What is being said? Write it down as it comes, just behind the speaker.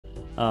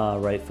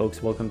Alright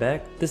folks, welcome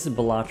back. This is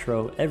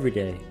Balatro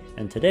everyday,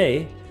 and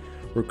today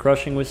we're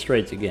crushing with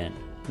straights again.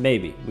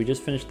 Maybe. We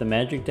just finished the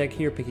magic deck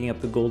here, picking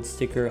up the gold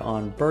sticker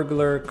on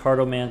Burglar,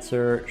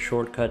 Cartomancer,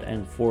 Shortcut,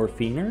 and 4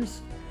 Fienders.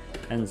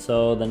 And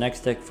so the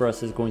next deck for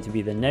us is going to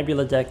be the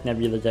Nebula Deck.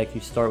 Nebula Deck,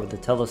 you start with the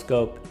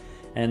Telescope,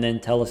 and then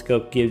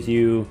Telescope gives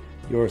you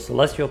your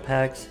Celestial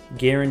packs,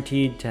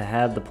 guaranteed to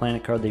have the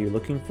planet card that you're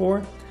looking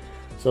for.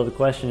 So the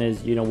question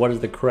is, what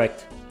is the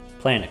correct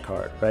planet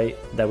card, right,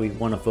 that we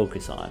want to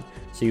focus on?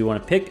 So you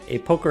want to pick a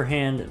poker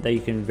hand that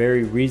you can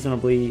very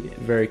reasonably,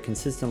 very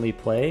consistently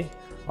play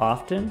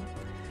often.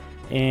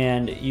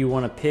 And you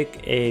want to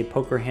pick a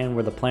poker hand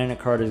where the planet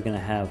card is going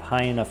to have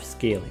high enough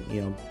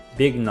scaling,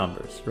 big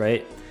numbers,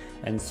 right?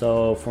 And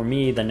so for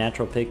me, the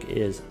natural pick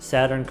is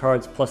Saturn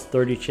cards. Plus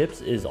 30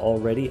 chips is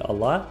already a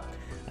lot.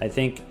 I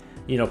think,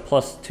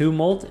 plus 2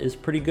 molt is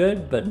pretty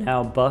good, but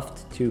now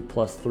buffed to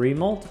plus 3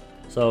 molt.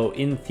 So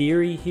in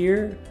theory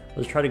here,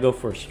 let's try to go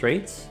for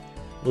straights.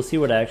 We'll see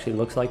what it actually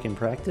looks like in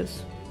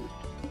practice.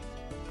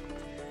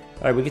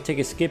 Alright, we could take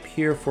a skip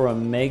here for a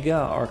Mega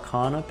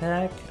Arcana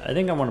pack. I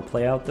think I want to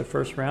play out the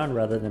first round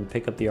rather than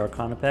pick up the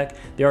Arcana pack.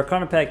 The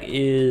Arcana pack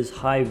is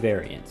high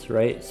variance,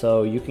 right?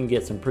 So you can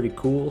get some pretty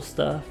cool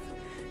stuff.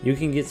 You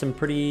can get some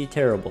pretty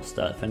terrible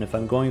stuff. And if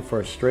I'm going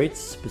for a straights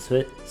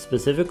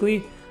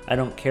specifically, I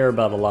don't care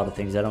about a lot of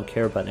things. I don't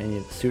care about any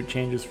of the suit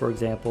changes, for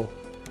example.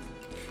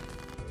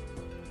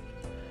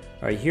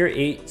 Alright, here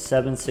 8,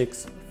 7,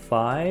 6,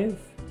 5.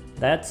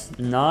 That's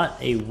not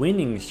a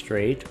winning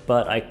straight,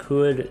 but I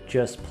could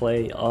just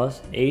play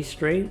a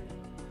straight.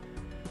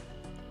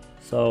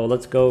 So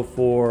let's go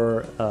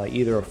for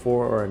either a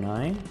 4 or a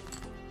 9.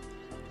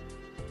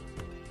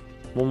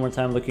 One more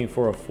time, looking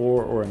for a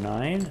 4 or a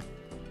 9.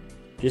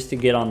 Just to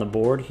get on the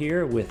board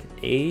here with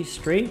a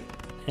straight,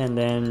 and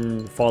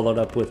then followed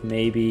up with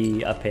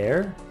maybe a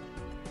pair,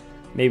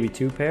 maybe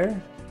 2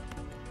 pair.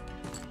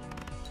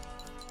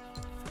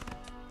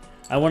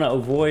 I want to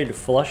avoid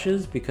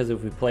flushes, because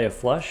if we play a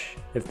flush,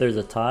 if there's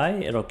a tie,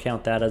 it'll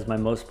count that as my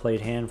most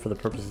played hand for the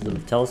purposes of the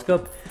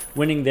Telescope.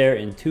 Winning there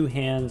in 2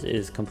 hands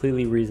is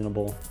completely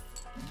reasonable.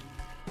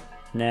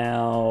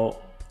 Now,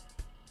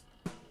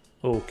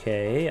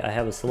 okay, I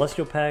have a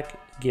Celestial pack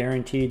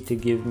guaranteed to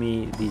give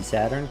me the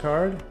Saturn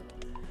card.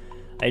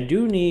 I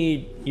do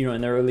need, in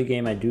the early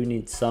game, I do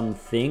need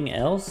something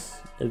else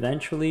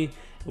eventually.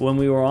 When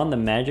we were on the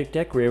magic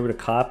deck, we were able to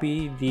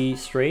copy the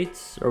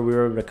straights, or we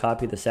were able to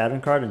copy the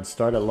Saturn card and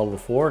start at level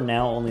 4,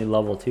 now only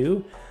level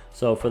 2.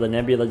 So for the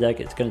Nebula deck,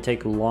 it's going to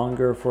take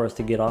longer for us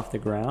to get off the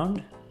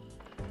ground.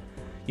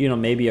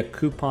 Maybe a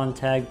coupon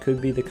tag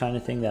could be the kind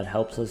of thing that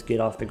helps us get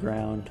off the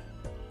ground.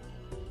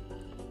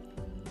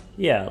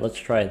 Yeah, let's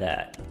try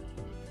that.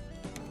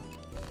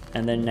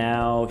 And then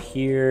now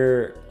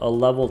here, a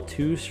level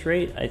 2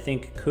 straight I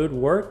think could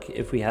work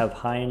if we have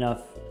high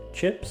enough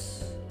chips.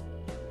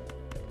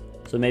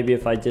 So maybe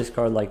if I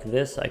discard like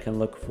this, I can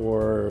look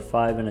for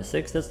 5 and a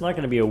 6. That's not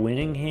going to be a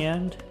winning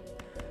hand.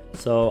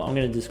 So I'm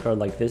going to discard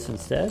like this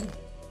instead.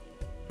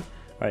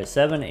 Alright,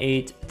 7,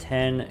 8,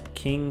 10,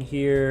 king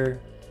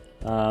here.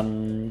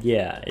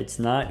 Yeah, it's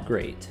not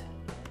great.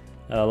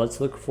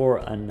 Let's look for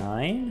a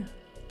 9.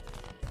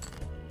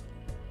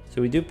 So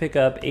we do pick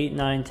up 8,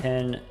 9,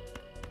 10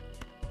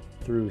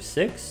 through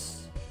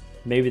 6.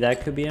 Maybe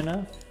that could be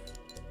enough.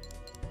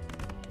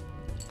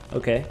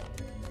 Okay,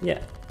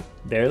 yeah,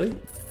 barely.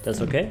 That's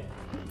okay.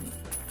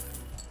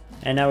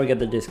 And now we got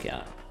the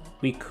discount.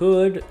 We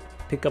could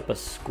pick up a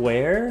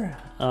square,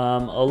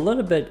 a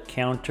little bit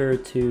counter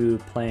to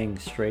playing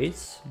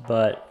straights,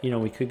 but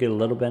we could get a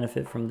little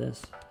benefit from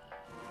this.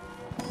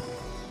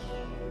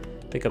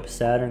 Pick up a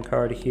Saturn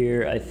card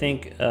here. I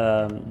think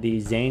the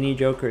Zany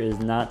Joker is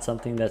not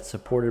something that's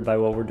supported by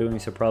what we're doing,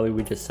 so probably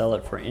we just sell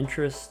it for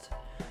interest.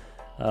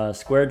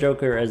 Square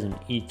Joker as an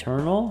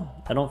Eternal,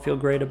 I don't feel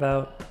great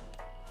about.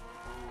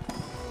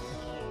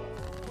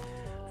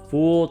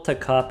 Fool to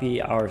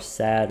copy our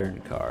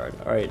Saturn card.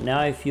 Alright,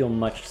 now I feel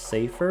much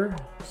safer,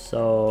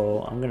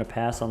 so I'm going to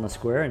pass on the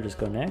square and just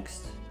go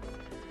next.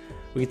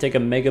 We can take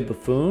a Mega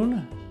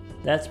Buffoon.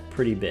 That's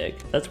pretty big.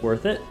 That's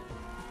worth it.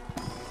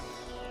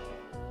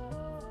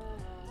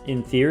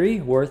 In theory,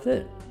 worth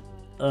it.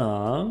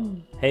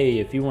 Hey,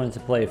 if you wanted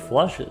to play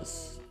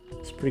flushes,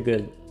 it's a pretty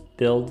good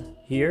build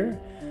here.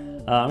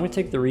 I'm going to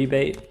take the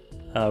rebate.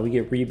 We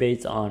get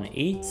rebates on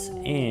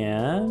 8s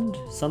and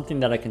something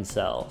that I can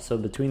sell. So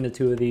between the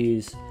two of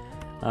these,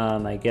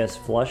 I guess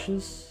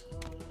flushes,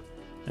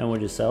 and we'll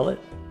just sell it.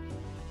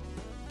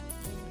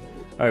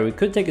 Alright, we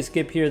could take a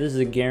skip here. This is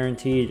a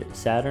guaranteed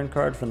Saturn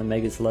card from the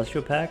Mega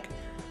Celestial pack.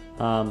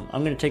 I'm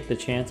going to take the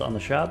chance on the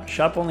shop.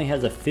 Shop only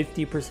has a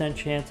 50%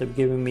 chance of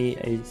giving me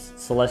a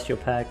Celestial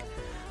pack,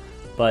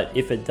 but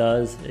if it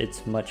does,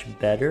 it's much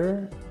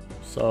better.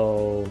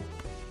 So,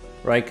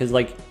 right, because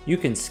you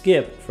can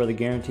skip for the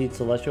guaranteed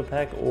Celestial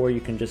pack, or you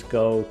can just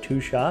go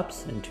 2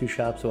 shops, and 2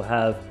 shops will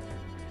have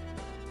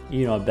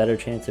a better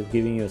chance of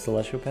giving you a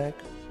Celestial pack.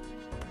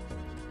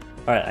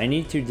 Alright, I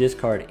need to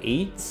discard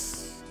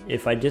 8s.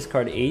 If I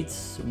discard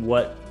 8s,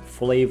 what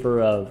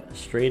flavor of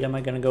straight am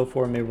I going to go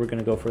for? Maybe we're going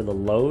to go for the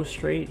low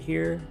straight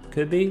here.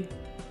 Could be.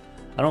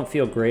 I don't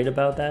feel great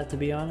about that, to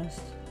be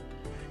honest.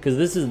 Because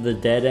this is the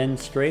dead end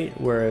straight,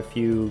 where if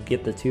you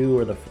get the 2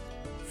 or the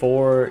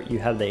 4, you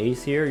have the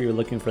ace here. You're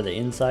looking for the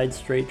inside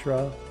straight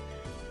draw.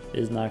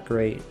 Is not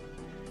great.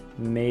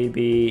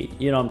 Maybe,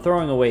 you know, I'm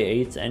throwing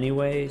away 8s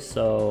anyway,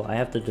 so I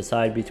have to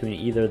decide between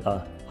either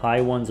the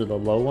high ones or the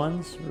low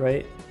ones,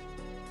 right?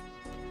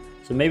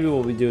 So maybe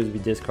what we do is we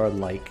discard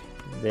like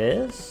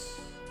this.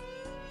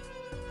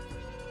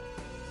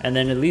 And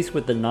then at least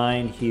with the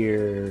 9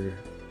 here,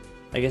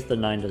 I guess the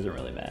 9 doesn't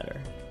really matter.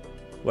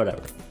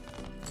 Whatever.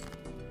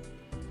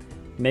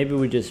 Maybe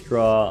we just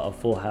draw a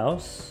full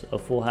house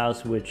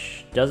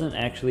which doesn't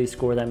actually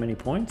score that many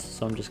points,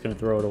 so I'm just going to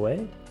throw it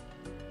away.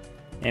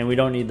 And we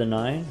don't need the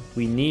 9.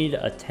 We need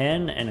a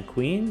 10 and a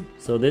queen.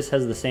 So this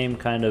has the same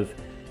kind of,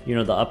 you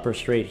know, the upper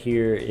straight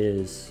here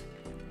is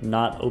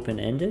not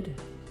open-ended.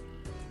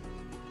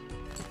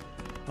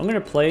 I'm going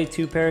to play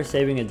 2 pair,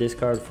 saving a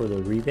discard for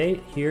the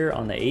rebate here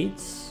on the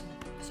 8s.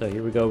 So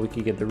here we go, we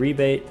could get the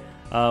rebate.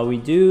 We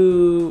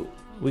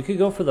could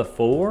go for the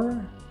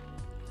 4.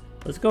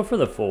 Let's go for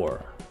the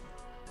 4.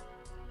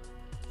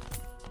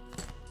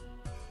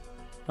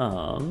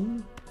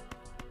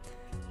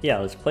 Yeah,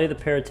 let's play the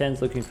pair of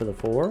 10s looking for the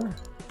 4.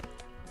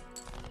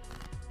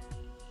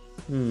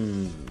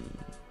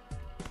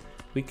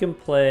 We can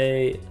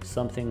play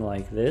something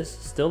like this,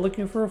 still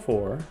looking for a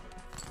 4.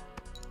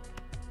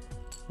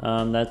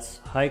 That's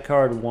high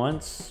card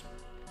once,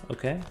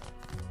 okay.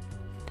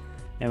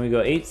 And we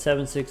go 8,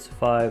 7, 6,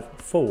 5,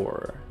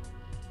 4.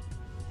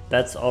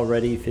 That's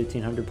already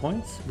 1,500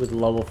 points with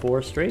level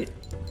 4 straight.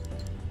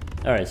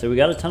 Alright, so we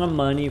got a ton of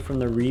money from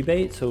the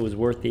rebate, so it was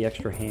worth the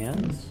extra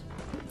hands.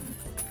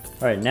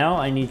 Alright, now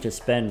I need to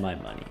spend my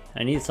money.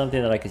 I need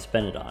something that I can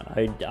spend it on.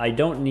 I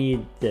don't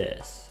need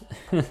this.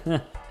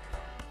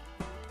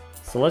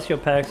 Celestial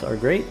packs are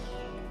great.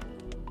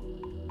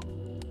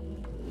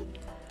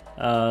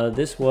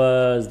 This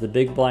was the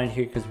big blind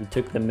here because we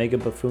took the Mega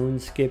Buffoon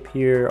skip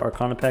here.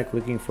 Arcana pack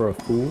looking for a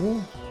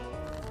Fool.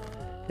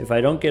 If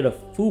I don't get a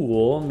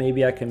Fool,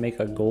 maybe I can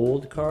make a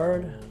gold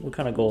card. What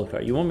kind of gold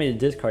card? You want me to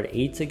discard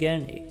 8s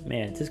again?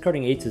 Man,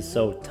 discarding 8s is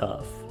so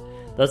tough.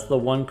 That's the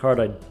one card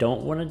I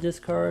don't want to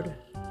discard.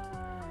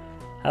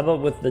 How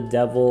about with the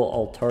Devil,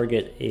 I'll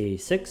target a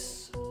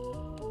 6.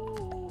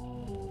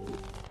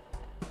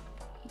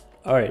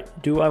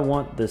 Alright, do I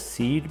want the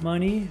seed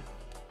money?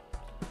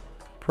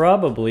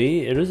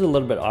 Probably. It is a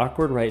little bit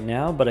awkward right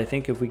now, but I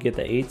think if we get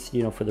the 8s,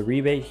 you know, for the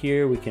rebate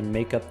here, we can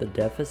make up the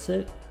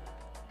deficit.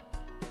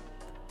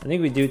 I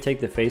think we do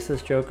take the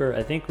Faceless Joker.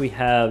 I think we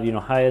have, you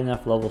know, high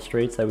enough level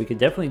straights that we could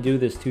definitely do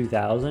this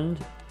 2,000.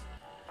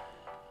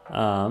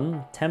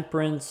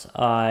 Temperance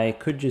I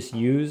could just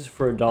use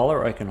for $1,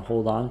 or I can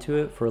hold on to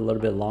it for a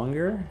little bit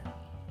longer.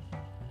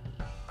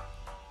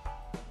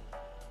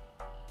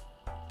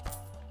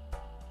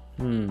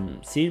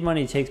 Seed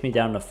money takes me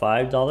down to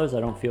 $5. I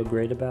don't feel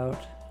great about.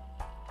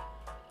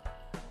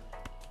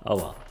 Oh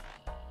well.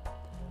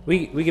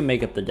 We can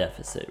make up the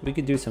deficit. We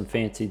could do some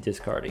fancy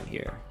discarding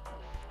here.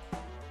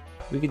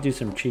 We could do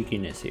some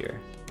cheekiness here.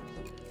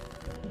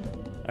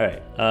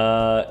 Alright,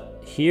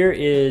 here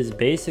is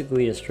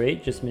basically a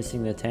straight, just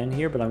missing the 10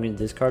 here, but I'm going to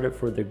discard it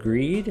for the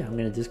greed. I'm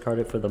going to discard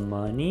it for the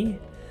money.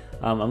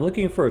 I'm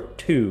looking for a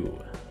 2.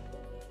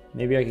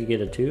 Maybe I could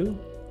get a 2?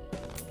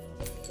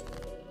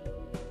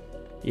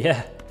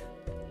 Yeah.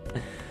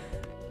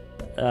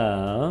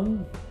 I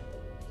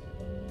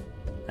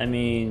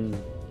mean,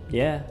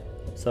 yeah.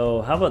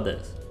 So how about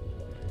this?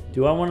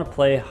 Do I want to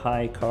play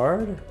high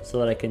card so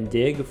that I can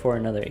dig for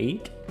another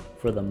 8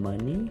 for the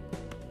money?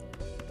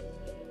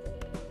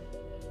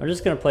 I'm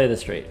just going to play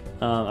this straight.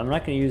 I'm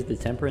not going to use the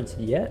temperance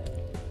yet.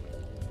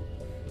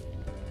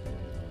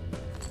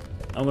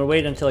 I'm going to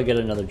wait until I get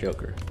another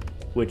joker,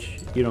 which,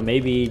 you know,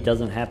 maybe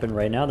doesn't happen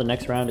right now. The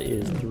next round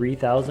is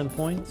 3,000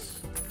 points.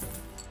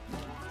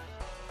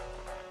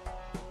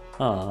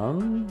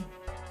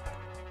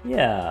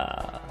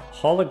 Yeah,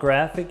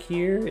 holographic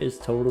here is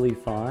totally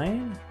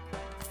fine.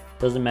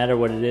 Doesn't matter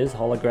what it is,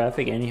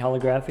 holographic, any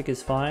holographic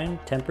is fine.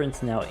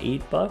 Temperance now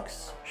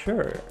 $8,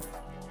 sure.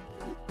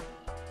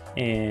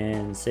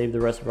 And save the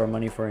rest of our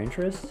money for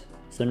interest.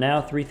 So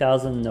now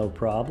 3,000, no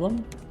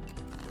problem.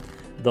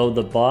 Though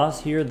the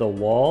boss here, the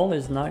wall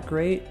is not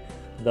great.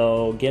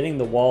 Though getting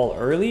the wall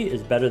early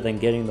is better than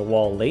getting the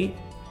wall late.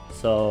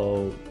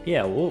 So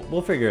yeah,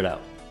 we'll figure it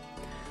out.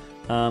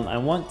 I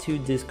want to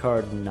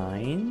discard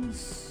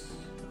 9s.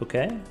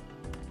 Okay.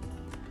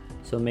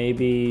 So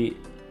maybe,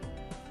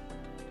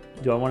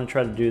 do I want to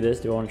try to do this?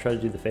 Do I want to try to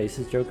do the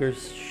Faces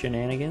Joker's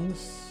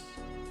shenanigans?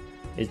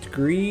 It's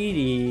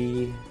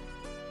greedy.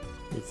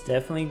 It's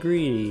definitely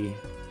greedy.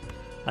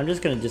 I'm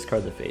just going to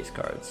discard the face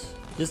cards,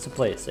 just to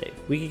play it safe.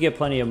 We could get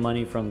plenty of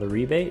money from the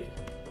rebate.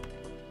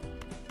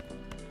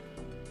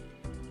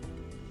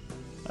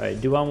 Alright,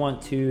 do I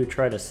want to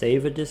try to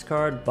save a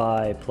discard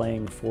by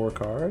playing 4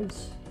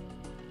 cards?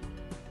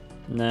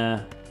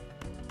 Nah.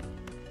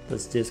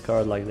 Let's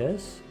discard like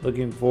this.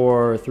 Looking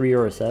for 3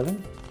 or a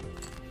 7.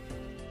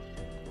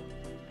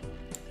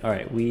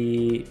 Alright,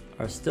 we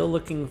are still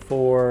looking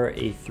for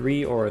a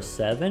 3 or a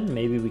 7.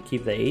 Maybe we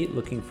keep the 8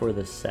 looking for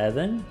the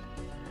 7.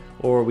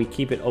 Or we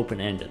keep it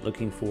open-ended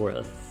looking for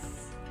a...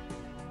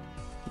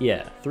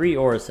 yeah, 3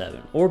 or a 7.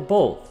 Or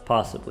both,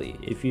 possibly.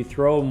 If you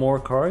throw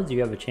more cards, you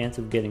have a chance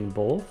of getting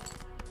both.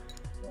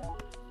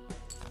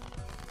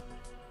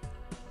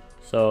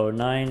 So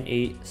 9,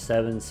 8,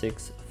 7,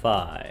 6,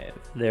 5.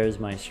 There's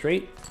my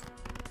straight.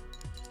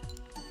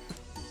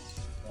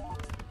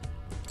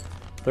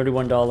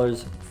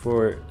 $31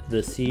 for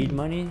the seed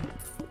money.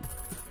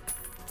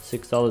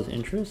 $6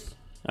 interest.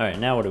 Alright,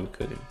 now what are we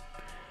cooking?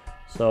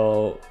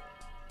 So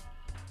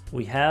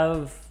we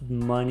have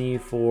money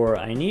for...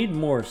 I need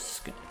more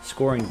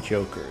scoring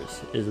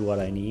jokers is what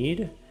I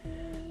need.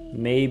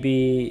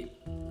 Maybe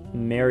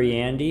Mary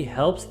Andy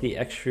helps the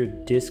extra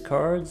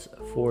discards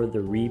for the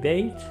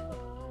rebate.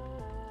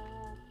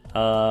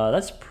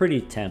 That's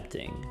pretty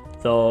tempting.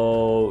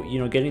 Though, you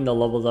know, getting the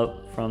levels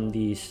up from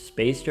the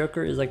Space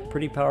Joker is like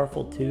pretty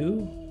powerful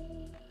too.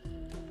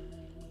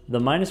 The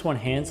 -1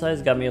 hand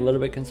size got me a little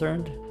bit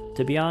concerned,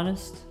 to be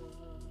honest.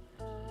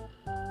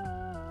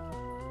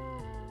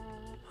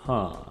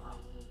 Huh.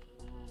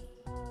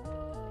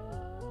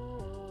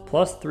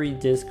 +3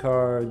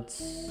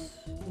 discards.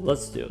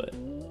 Let's do it.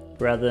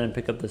 Rather than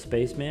pick up the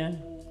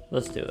Spaceman,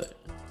 let's do it.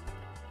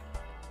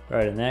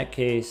 Alright, in that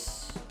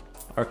case,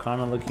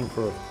 Arcana looking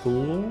for a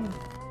Fool.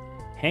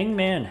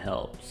 Hangman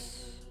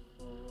helps.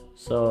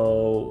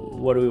 So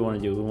what do we want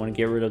to do? We want to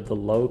get rid of the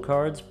low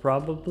cards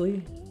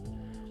probably.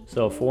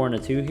 So 4 and a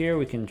 2 here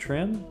we can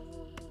trim.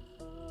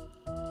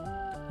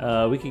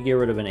 We could get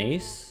rid of an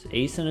ace.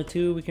 Ace and a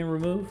 2 we can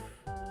remove.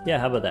 Yeah,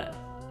 how about that?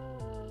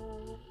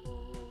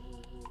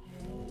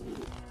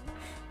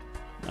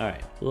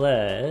 Alright,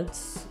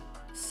 let's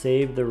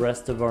save the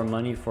rest of our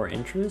money for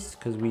interest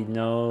because we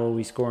know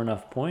we score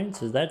enough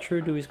points. Is that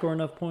true? Do we score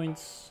enough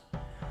points?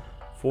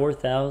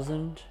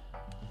 4,000?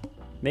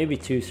 Maybe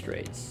 2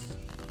 straights.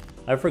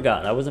 I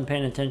forgot. I wasn't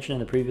paying attention in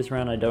the previous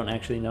round. I don't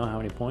actually know how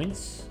many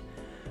points.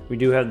 We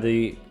do have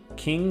the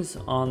kings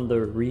on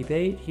the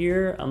rebate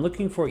here. I'm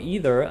looking for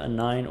either a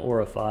 9 or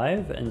a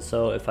 5. And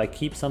so if I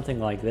keep something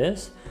like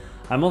this,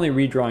 I'm only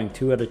redrawing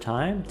 2 at a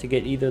time. To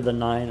get either the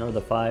 9 or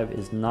the 5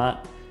 is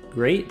not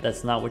great.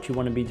 That's not what you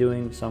want to be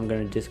doing. So I'm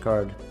going to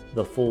discard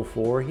the full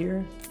 4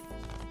 here.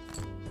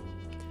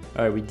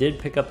 Alright, we did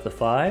pick up the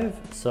 5.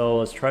 So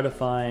let's try to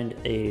find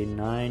a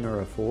 9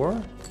 or a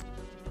 4.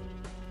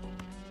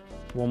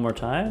 One more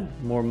time.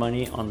 More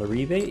money on the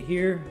rebate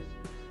here.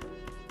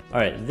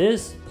 Alright,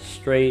 this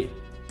straight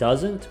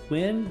doesn't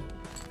win?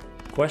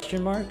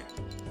 Question mark?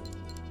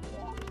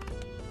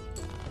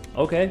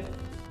 Okay.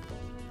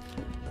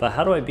 But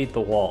how do I beat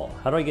the wall?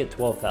 How do I get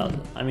 12,000?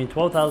 I mean,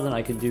 12,000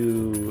 I could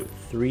do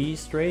 3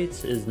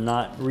 straights is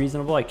not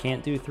reasonable. I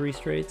can't do 3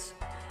 straights.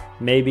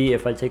 Maybe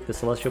if I take the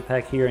Celestial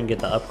Pack here and get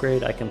the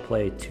upgrade, I can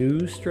play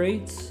 2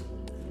 straights.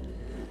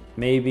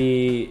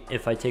 Maybe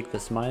if I take the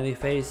Smiley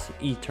Face,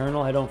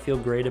 Eternal I don't feel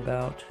great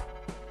about.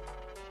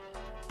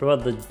 What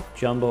about the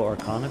Jumbo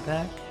Arcana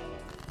Pack?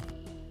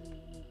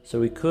 So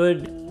we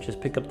could just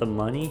pick up the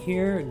money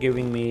here,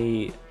 giving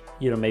me,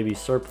 you know, maybe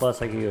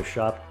surplus. I could go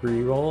shop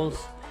rerolls.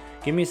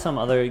 Give me some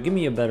other, give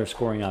me a better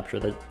scoring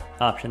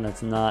option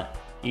that's not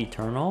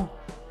Eternal.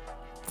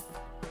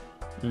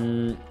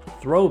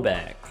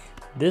 Throwback.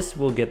 This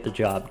will get the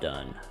job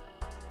done.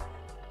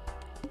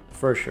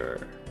 For sure.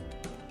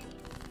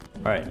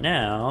 Alright,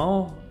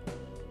 now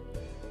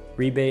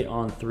rebate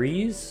on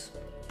 3s.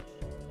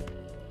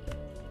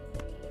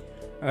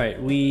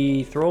 Alright,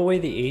 we throw away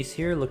the ace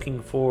here,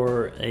 looking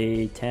for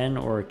a 10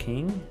 or a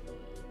king.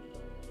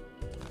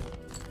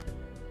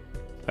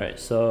 Alright,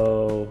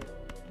 so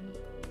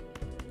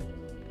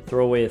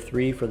throw away a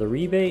 3 for the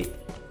rebate.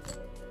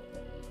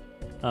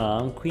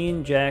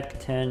 Queen, Jack,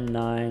 10,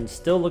 9.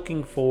 Still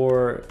looking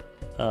for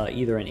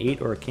either an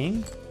 8 or a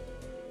king.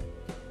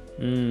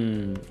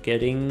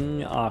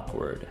 Getting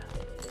awkward.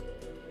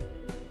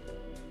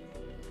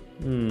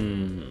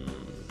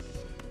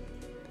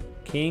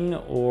 King,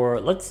 or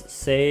let's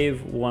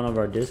save one of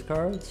our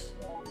discards.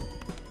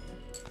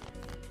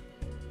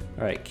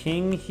 Alright,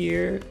 king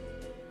here.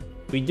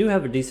 We do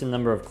have a decent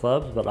number of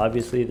clubs, but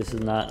obviously this is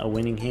not a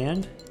winning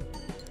hand.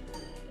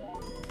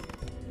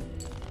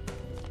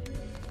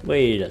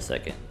 Wait a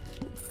second.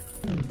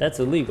 That's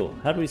illegal.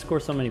 How do we score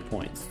so many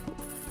points?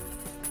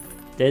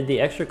 Did the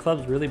extra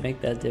clubs really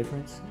make that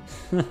difference?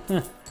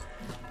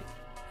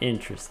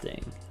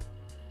 Interesting.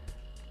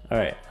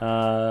 Alright,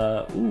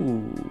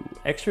 ooh,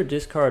 extra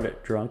discard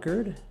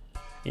Drunkard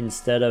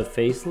instead of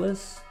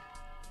Faceless.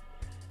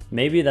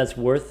 Maybe that's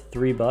worth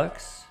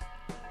 $3.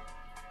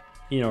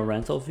 You know,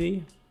 rental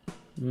fee.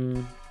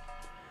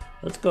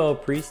 Let's go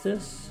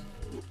Priestess.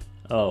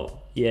 Oh,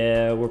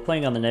 yeah, we're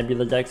playing on the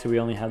Nebula deck, so we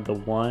only have the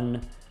 1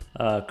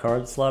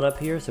 card slot up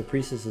here, so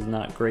Priestess is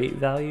not great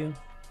value.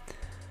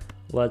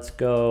 Let's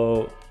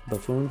go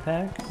Buffoon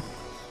Pack.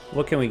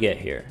 What can we get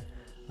here?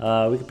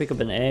 We could pick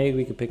up an egg,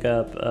 we could pick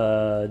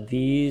up,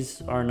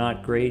 these are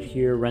not great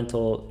here.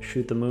 Rental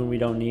Shoot the Moon we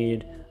don't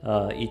need.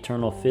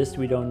 Eternal Fist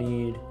we don't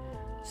need.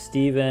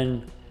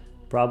 Steven,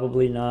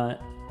 Probably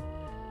not.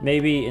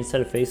 Maybe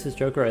instead of Faceless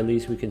Joker, at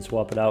least we can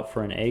swap it out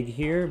for an egg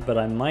here, but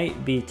I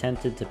might be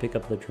tempted to pick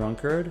up the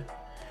Drunkard.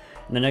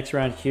 In the next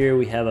round here,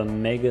 we have a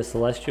Mega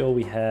Celestial,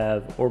 we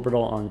have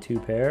Orbital on 2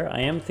 pair. I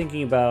am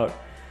thinking about,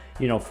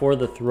 you know, for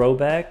the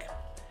throwback,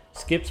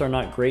 skips are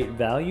not great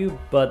value,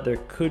 but there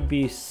could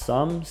be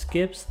some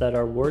skips that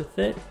are worth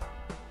it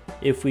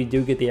if we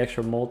do get the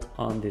extra mult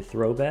on the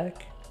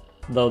throwback,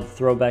 though the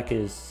throwback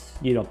is,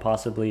 you know,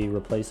 possibly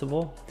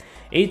replaceable.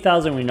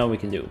 8,000 we know we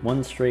can do.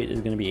 1 straight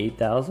is going to be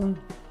 8,000.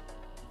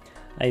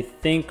 I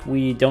think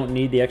we don't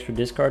need the extra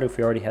discard if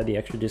we already have the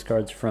extra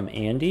discards from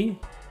Andy.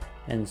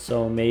 And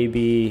so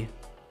maybe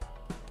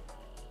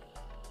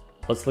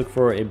let's look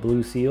for a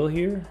blue seal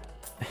here.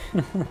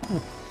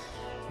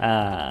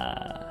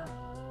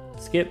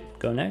 Skip,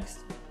 go next.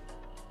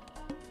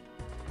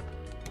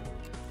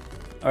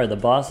 Alright, the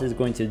boss is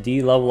going to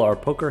de-level our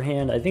poker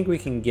hand. I think we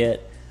can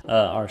get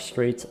our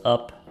straights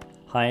up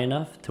high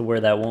enough to where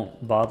that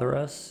won't bother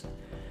us.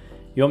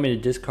 You want me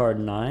to discard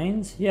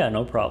 9s? Yeah,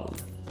 no problem.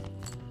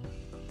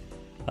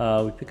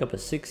 We pick up a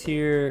 6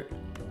 here.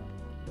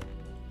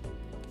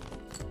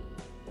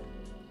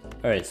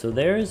 Alright, so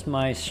there's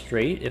my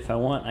straight. If I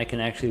want, I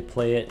can actually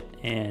play it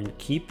and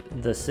keep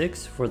the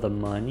 6 for the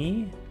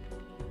money.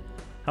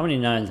 How many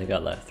 9s I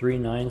got left? 3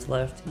 9s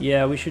left?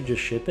 Yeah, we should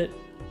just ship it.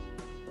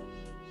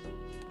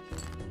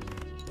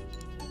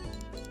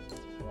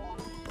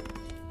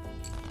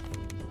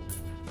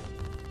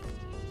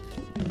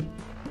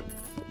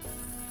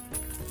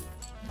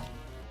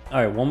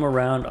 Alright, one more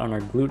round on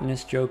our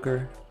Glutinous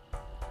Joker.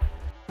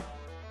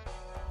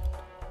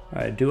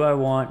 Alright, do I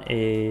want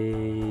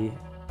a...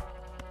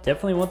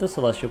 Definitely want the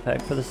Celestial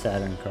Pack for the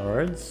Saturn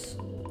cards.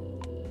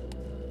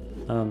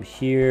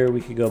 Here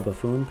we could go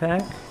Buffoon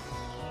Pack.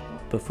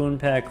 Buffoon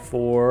Pack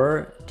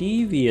for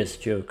Devious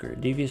Joker.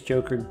 Devious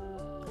Joker.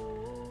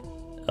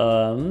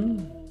 So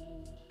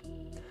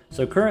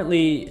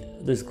currently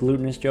this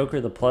Glutinous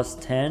Joker, the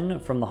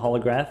 +10 from the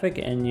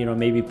holographic and, you know,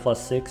 maybe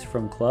 +6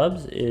 from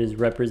clubs is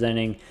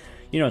representing,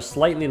 you know,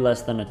 slightly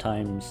less than a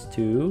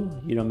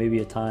 ×2, you know, maybe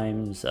a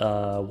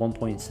 ×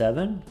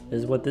 1.7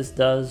 is what this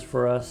does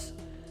for us.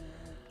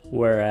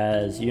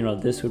 Whereas, you know,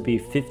 this would be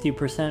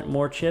 50%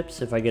 more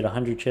chips if I get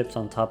 100 chips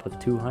on top of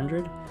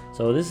 200.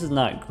 So this is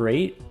not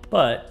great,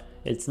 but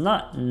it's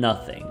not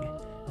nothing.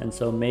 And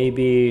so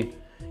maybe,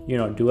 you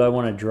know, do I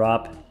want to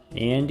drop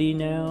Andy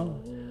now?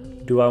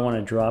 Do I want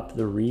to drop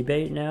the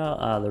rebate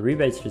now? The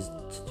rebate's just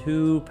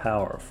too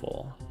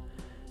powerful.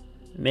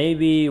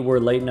 Maybe we're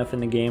late enough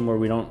in the game where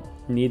we don't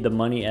need the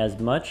money as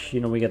much.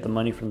 You know, we get the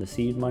money from the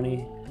seed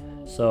money.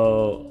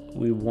 So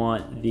we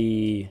want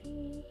the,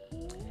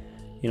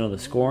 you know, the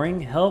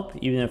scoring help,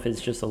 even if it's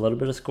just a little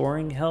bit of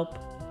scoring help.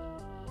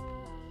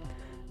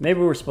 Maybe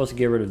we're supposed to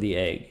get rid of the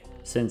egg.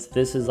 Since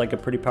this is like a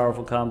pretty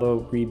powerful combo,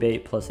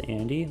 rebate plus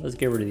Andy, let's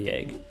get rid of the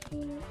egg.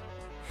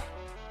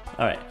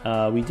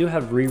 Alright, we do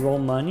have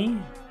reroll money.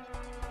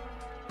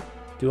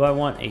 Do I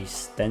want a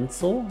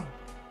stencil?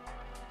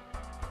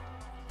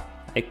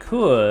 I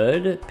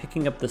could,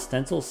 picking up the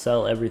stencil,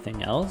 sell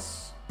everything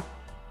else.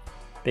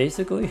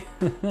 Basically.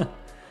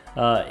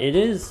 It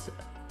is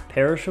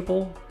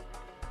perishable.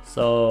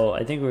 So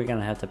I think we're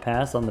gonna have to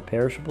pass on the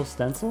perishable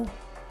stencil.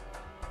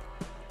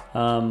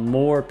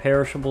 More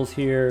perishables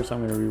here, so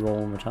I'm gonna reroll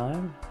one more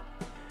time.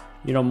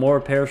 You know, more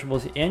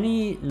perishables.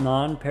 Any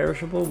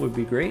non-perishable would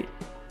be great.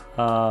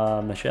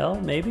 Michelle,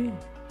 maybe.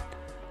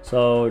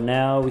 So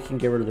now we can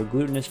get rid of the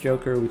Glutinous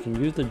Joker. We can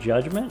use the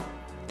Judgment,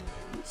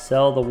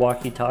 sell the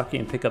walkie-talkie,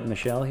 and pick up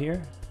Michelle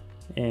here,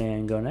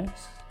 and go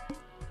next.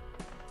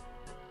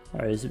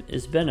 All right,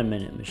 it's been a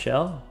minute,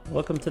 Michelle.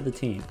 Welcome to the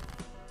team.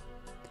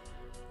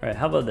 All right,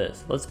 how about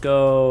this? Let's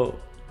go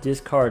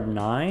discard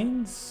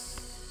 9s.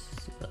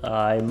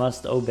 I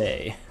must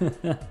obey.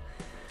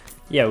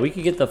 Yeah, we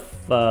could get the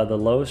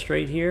low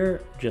straight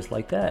here, just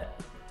like that.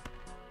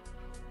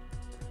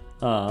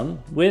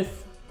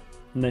 With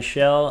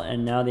Michelle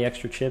and now the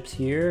extra chips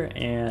here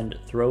and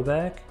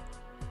throwback,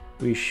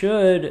 we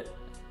should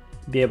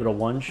be able to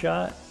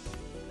one-shot.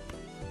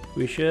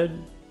 We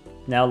should.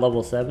 Now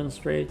level 7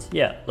 straights.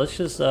 Yeah, let's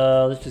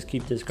just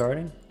keep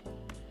discarding.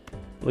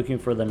 Looking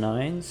for the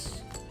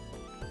 9s.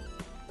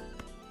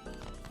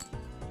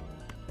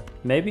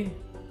 Maybe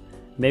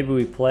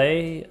we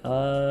play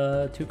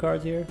 2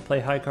 cards here. Play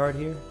high card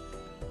here.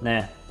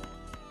 Nah.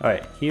 All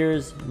right,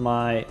 here's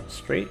my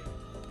straight.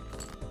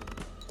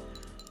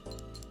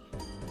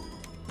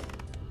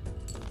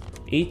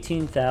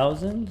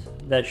 18,000.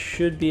 That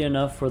should be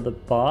enough for the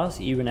boss,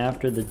 even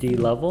after the D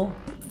level.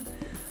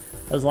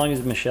 As long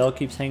as Michelle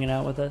keeps hanging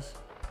out with us.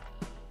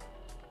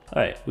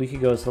 All right, we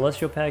could go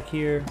Celestial Pack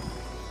here.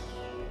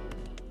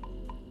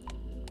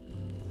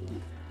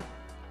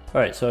 All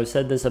right, so I've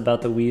said this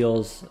about the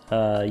wheels.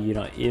 You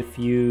know, if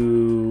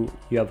you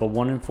have a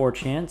 1 in 4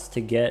 chance to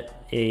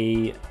get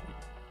a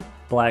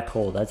black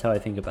hole. That's how I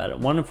think about it.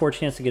 1 in 4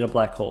 chance to get a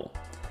black hole.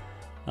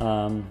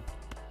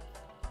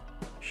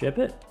 Ship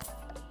it.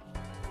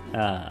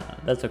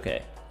 That's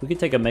okay. We could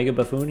take a Mega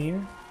Buffoon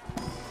here.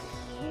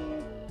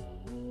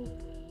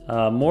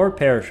 More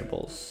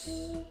perishables.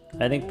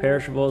 I think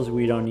perishables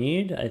we don't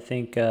need. I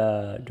think, do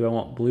I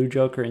want blue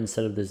joker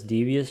instead of this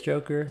devious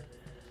joker?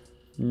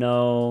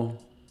 No.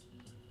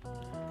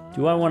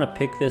 Do I want to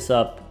pick this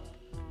up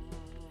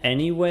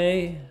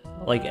anyway?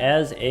 Like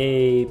as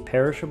a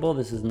perishable,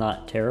 this is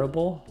not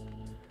terrible.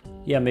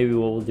 Yeah, maybe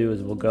what we'll do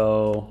is we'll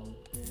go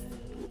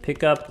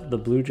pick up the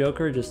blue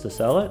joker just to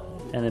sell it,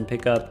 and then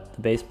pick up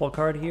the baseball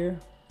card here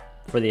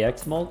for the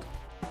xMult.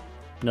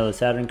 Another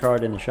Saturn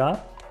card in the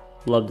shop.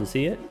 Love to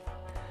see it.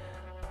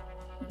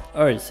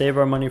 Alright, save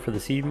our money for the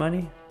seed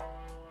money.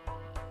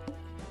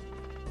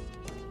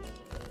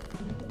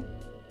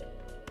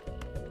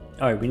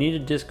 Alright, we need to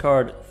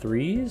discard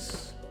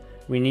 3s.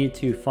 We need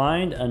to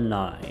find a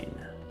 9.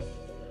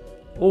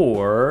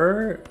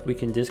 Or we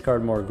can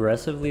discard more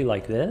aggressively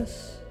like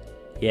this.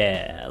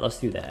 Yeah, let's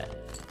do that.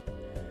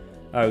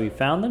 Alright, we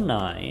found the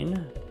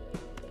 9.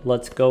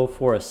 Let's go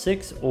for a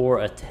 6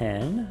 or a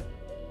 10.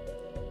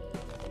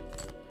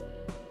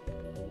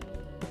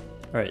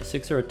 Alright,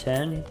 6 or a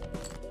 10.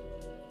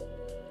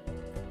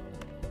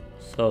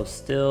 So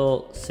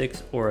still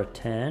 6 or a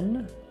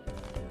 10.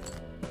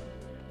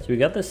 So we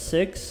got the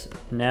 6.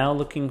 Now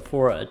looking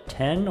for a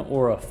 10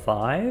 or a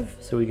 5.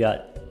 So we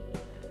got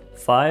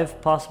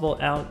 5 possible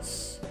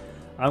outs.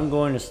 I'm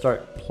going to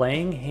start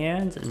playing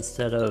hands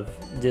instead of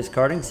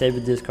discarding. Save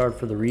a discard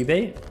for the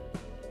rebate.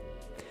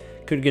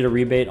 Could get a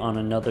rebate on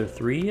another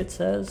 3, it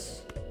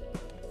says.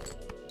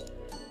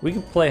 We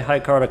could play high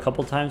card a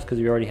couple times because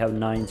we already have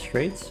 9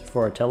 straights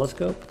for our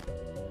telescope.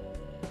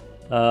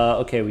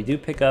 Okay, we do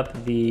pick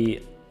up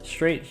the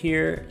straight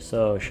here,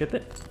 so ship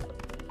it.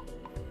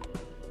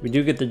 We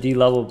do get the D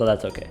level, but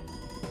that's okay.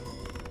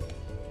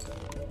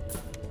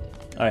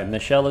 Alright,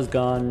 Michelle is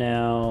gone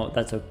now.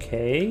 That's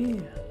okay.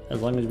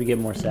 As long as we get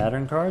more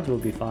Saturn cards, we'll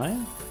be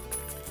fine.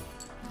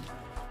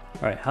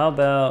 Alright, how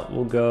about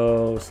we'll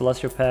go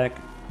Celestial Pack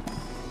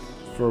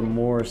for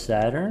more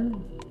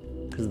Saturn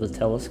because of the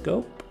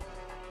telescope.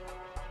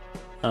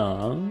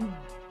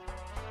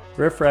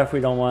 Riffraff we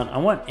don't want. I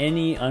want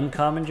any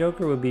uncommon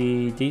joker would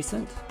be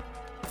decent.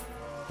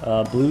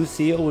 Blue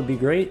Seal would be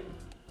great.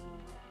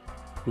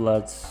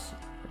 Let's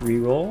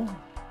re-roll.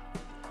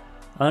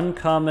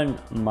 Uncommon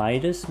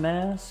Midas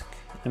Mask.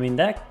 I mean,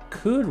 that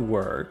could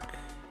work.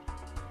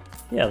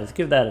 Yeah, let's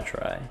give that a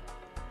try.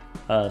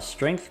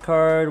 Strength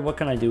card. What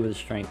can I do with a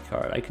strength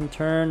card? I can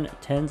turn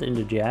 10s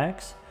into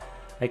jacks.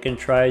 I can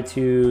try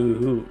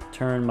to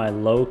turn my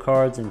low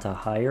cards into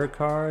higher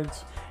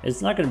cards.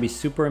 It's not going to be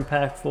super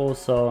impactful,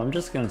 so I'm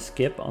just going to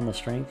skip on the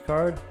strength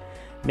card.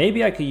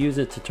 Maybe I could use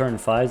it to turn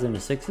 5s into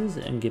 6s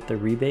and get the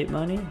rebate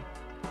money.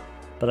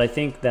 But I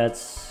think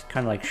that's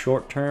kind of like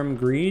short-term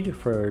greed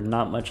for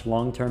not much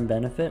long-term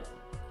benefit.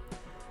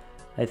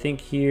 I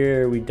think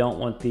here we don't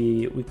want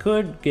the... We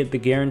could get the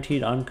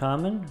guaranteed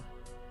uncommon.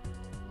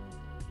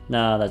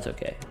 Nah, that's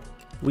okay.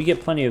 We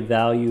get plenty of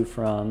value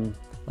from,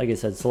 like I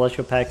said,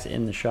 Celestial Packs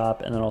in the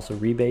shop, and then also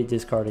rebate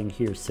discarding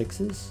here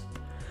 6s.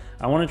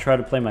 I want to try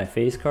to play my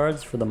face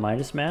cards for the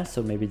Midas Mask,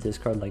 so maybe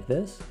discard like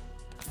this.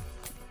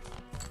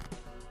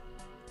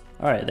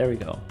 Alright, there we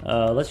go.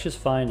 Let's just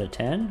find a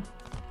 10.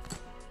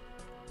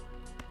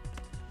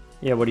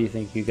 Yeah, what do you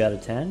think? You got a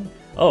 10?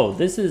 Oh,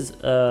 this is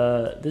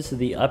the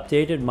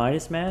updated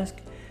Midas Mask.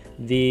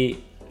 The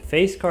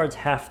face cards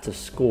have to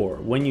score.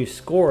 When you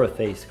score a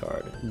face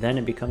card, then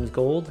it becomes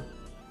gold.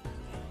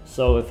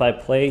 So if I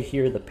play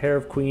here the pair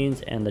of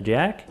queens and the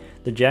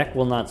jack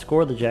will not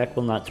score, the jack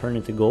will not turn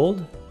into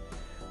gold,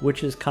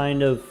 which is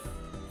kind of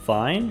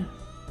fine.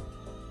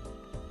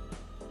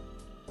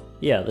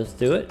 Yeah, let's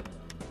do it.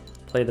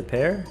 Play the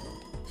pair.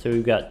 So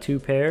we've got 2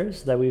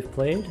 pairs that we've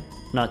played.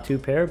 Not 2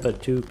 pair,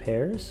 but 2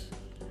 pairs.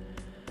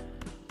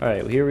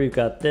 Alright, here we've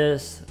got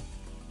this.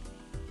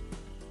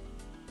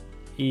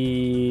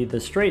 The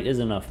straight is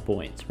enough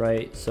points,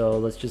 right? So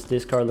let's just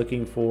discard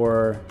looking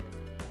for...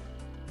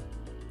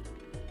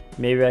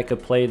 Maybe I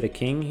could play the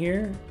king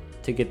here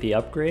to get the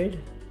upgrade.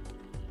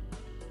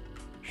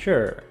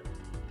 Sure.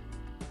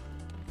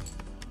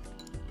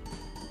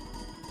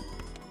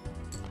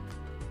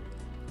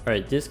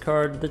 Alright,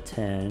 discard the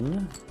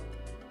 10.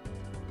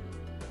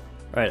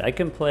 Alright, I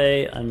can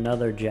play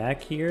another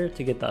jack here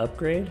to get the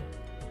upgrade.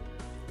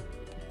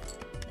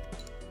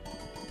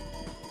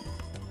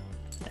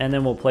 And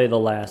then we'll play the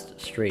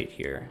last straight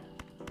here.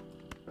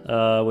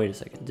 Wait a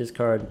second,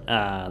 discard.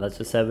 Ah, that's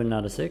a 7,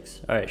 not a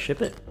 6. Alright,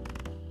 ship it.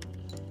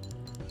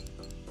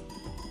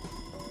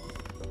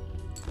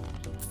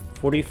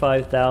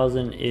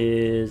 45,000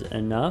 is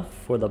enough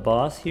for the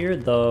boss here,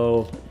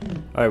 though.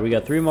 Alright, we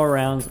got 3 more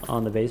rounds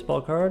on the baseball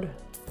card.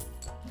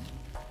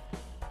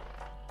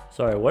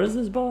 Sorry, what is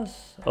this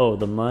boss? Oh,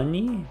 the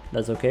money?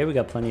 That's okay, we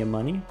got plenty of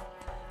money.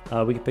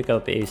 We can pick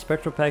up a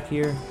spectral pack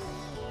here.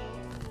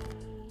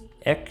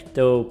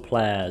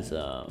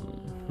 Ectoplasm.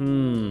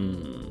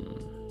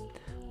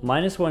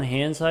 -1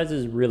 hand size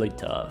is really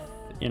tough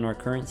in our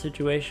current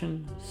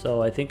situation.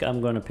 So I think I'm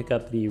going to pick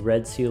up the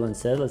red seal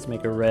instead. Let's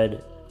make a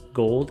red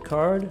gold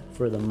card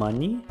for the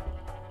money.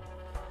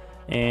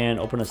 And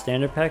open a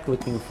standard pack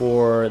looking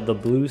for the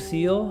blue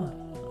seal.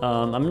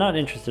 I'm not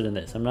interested in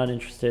this. I'm not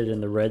interested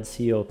in the Red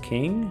Seal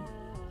King.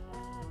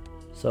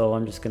 So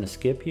I'm just gonna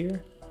skip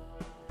here.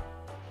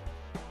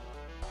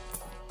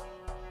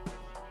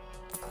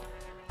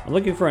 I'm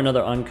looking for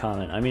another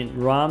uncommon. I mean,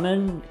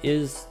 Ramen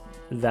is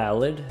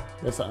valid.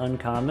 That's an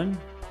uncommon.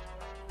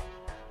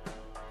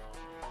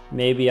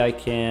 Maybe I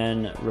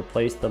can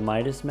replace the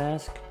Midas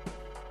Mask.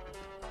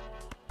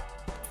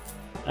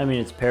 I mean,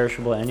 it's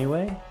perishable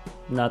anyway.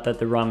 Not that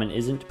the ramen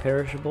isn't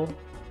perishable.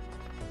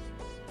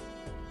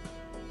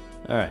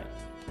 Alright.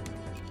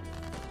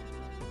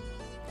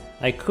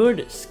 I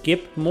could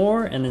skip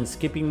more, and then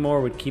skipping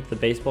more would keep the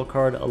baseball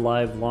card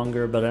alive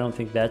longer, but I don't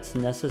think that's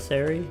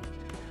necessary.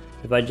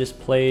 If I just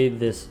play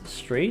this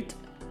straight,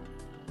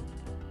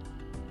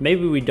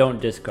 maybe we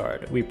don't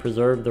discard. We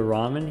preserve the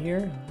ramen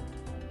here.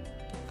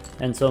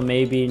 And so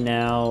maybe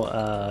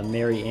now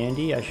Mary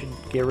Andy I should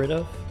get rid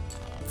of.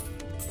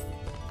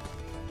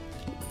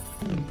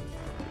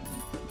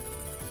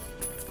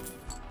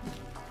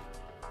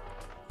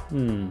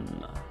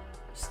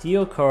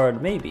 Steel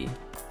card, maybe.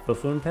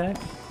 Buffoon pack.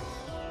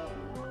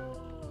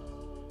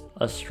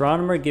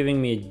 Astronomer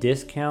giving me a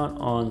discount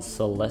on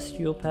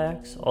celestial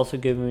packs. Also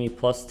giving me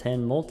plus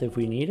 10 mult if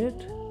we need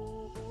it.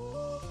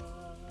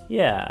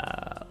 Yeah,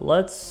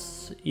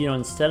 let's,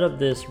 instead of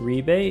this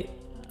rebate,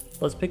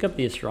 let's pick up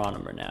the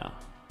astronomer now.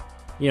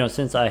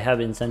 Since I have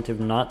incentive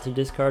not to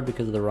discard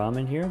because of the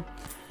ramen here.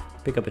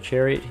 Pick up a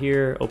chariot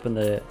here, open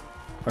the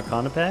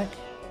Arcana pack.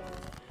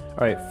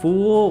 Alright,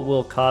 Fool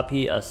will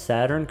copy a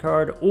Saturn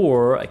card,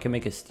 or I can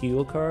make a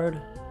Steel card.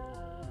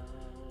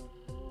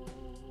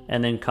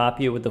 And then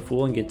copy it with the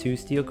Fool and get 2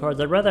 Steel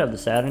cards. I'd rather have the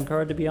Saturn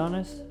card, to be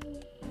honest.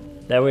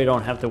 That way I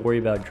don't have to worry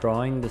about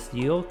drawing the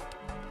Steel.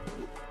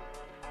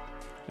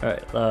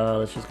 Alright,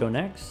 let's just go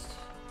next.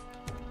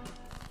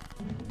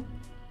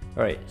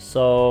 Alright,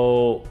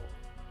 so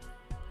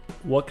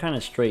what kind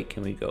of straight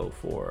can we go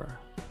for?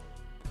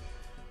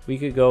 We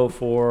could go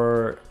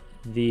for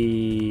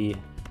the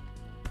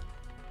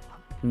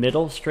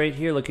middle straight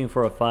here, looking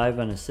for a 5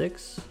 and a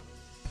 6.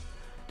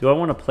 Do I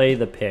want to play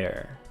the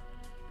pair?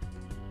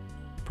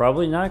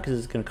 Probably not, because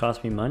it's going to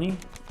cost me money.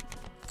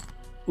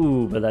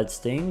 Ooh, but that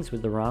stings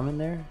with the ramen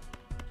there.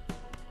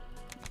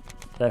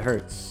 That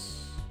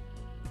hurts.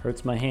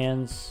 Hurts my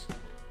hands.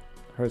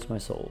 Hurts my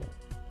soul.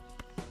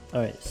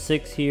 Alright,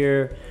 6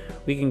 here.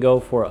 We can go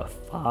for a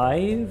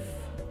 5.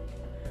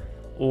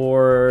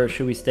 Or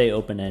should we stay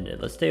open-ended?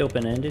 Let's stay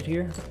open-ended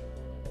here.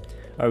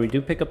 Alright, we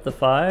do pick up the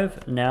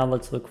 5. Now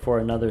let's look for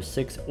another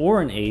 6 or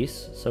an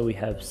ace. So we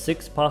have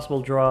 6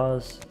 possible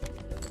draws.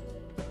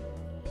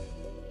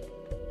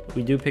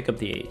 We do pick up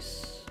the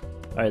ace.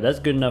 Alright, that's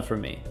good enough for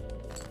me.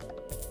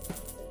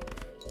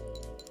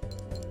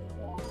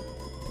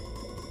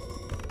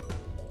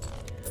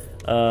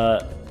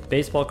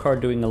 Baseball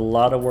card doing a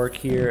lot of work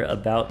here,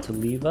 about to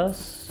leave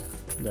us.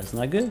 That's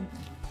not good.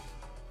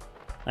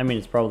 I mean,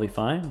 it's probably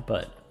fine,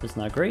 but it's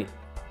not great.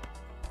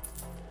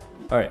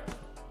 Alright.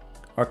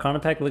 Arcana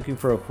pack looking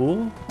for a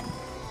Fool.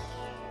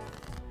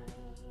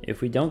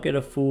 If we don't get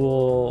a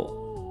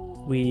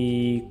Fool,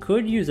 we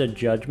could use a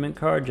Judgment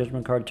card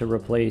to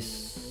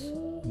replace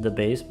the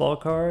baseball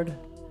card.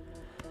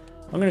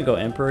 I'm gonna go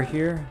Emperor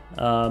here.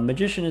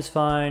 Magician is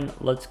fine.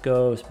 Let's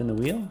go spin the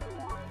wheel.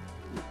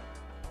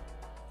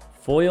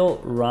 Foil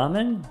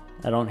Ramen.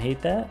 I don't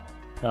hate that.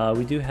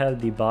 We do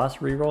have the boss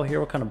reroll here.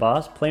 What kind of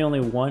boss? Play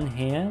only one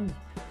hand.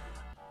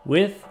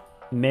 With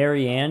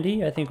Mary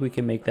Andy, I think we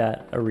can make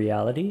that a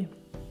reality.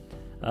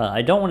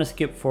 I don't want to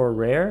skip for a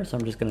rare, so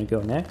I'm just going to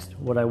go next.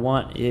 What I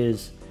want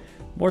is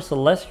more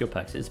Celestial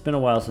packs. It's been a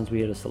while since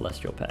we had a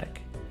Celestial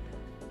pack.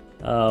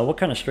 What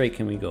kind of straight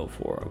can we go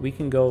for? We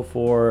can go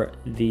for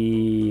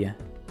the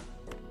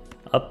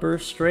upper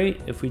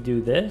straight if we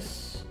do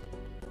this.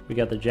 We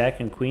got the Jack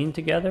and Queen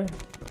together.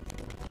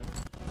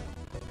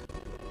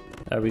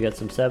 We got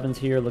some 7s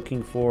here,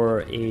 looking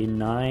for a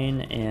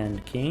 9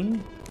 and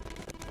King.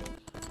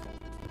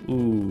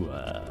 Ooh,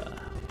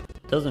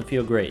 doesn't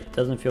feel great.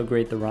 Doesn't feel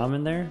great, the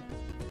ramen there.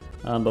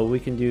 But we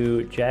can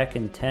do Jack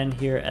and 10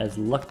 here as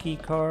lucky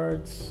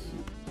cards.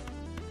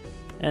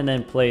 And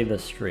then play the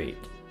straight.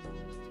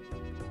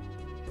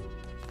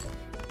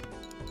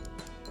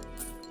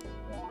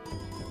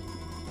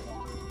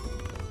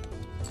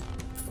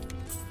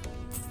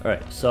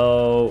 Alright,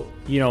 so,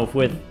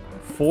 with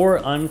 4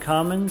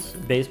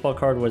 uncommons, baseball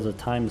card was a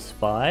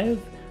 ×5.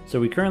 So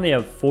we currently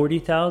have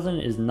 40,000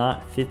 is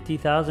not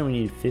 50,000. We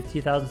need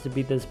 50,000 to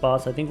beat this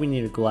boss. I think we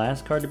need a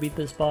glass card to beat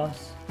this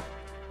boss.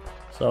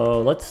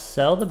 So let's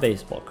sell the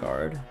baseball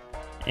card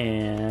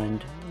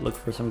and look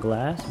for some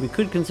glass. We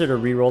could consider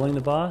re-rolling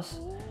the boss.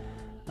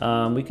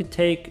 We could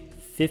take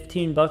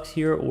 15 bucks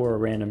here or a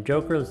random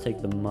joker. Let's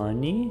take the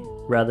money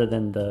rather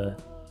than the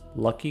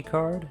lucky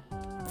card.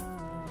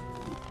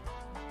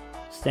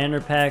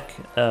 Standard pack,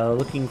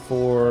 looking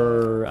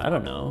for, I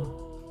don't know.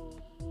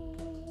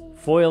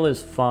 Foil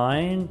is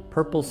fine.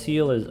 Purple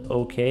Seal is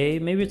okay.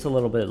 Maybe it's a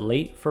little bit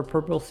late for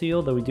Purple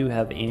Seal, though we do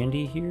have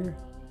Andy here.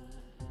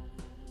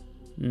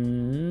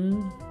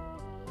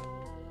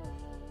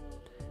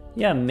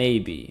 Yeah,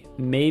 maybe.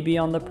 Maybe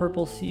on the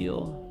purple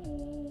seal.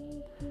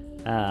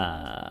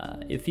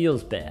 It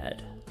feels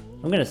bad.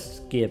 I'm gonna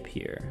skip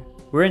here.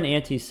 We're in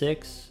ante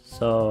 6,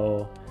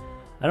 so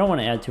I don't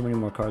want to add too many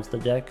more cards to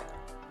the deck,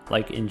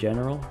 like in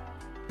general.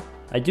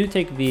 I do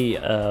take the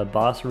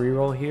boss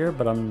reroll here,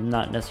 but I'm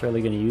not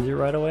necessarily going to use it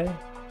right away.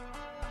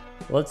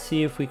 Let's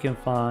see if we can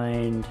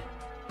find...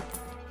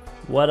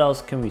 What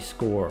else can we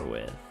score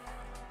with?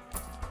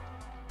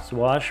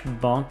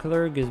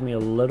 Swashbuckler gives me a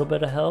little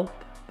bit of help,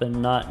 but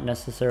not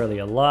necessarily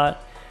a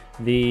lot.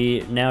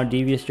 The now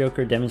Devious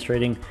Joker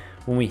demonstrating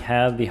when we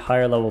have the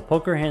higher level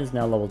poker hands,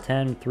 now level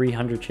 10,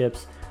 300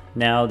 chips.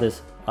 Now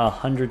this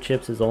 100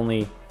 chips is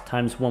only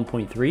times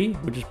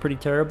 1.3, which is pretty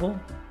terrible.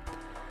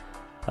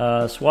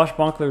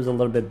 Swashbuckler is a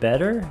little bit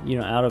better, you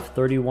know, out of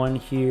 31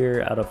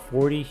 here, out of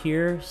 40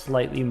 here,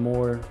 slightly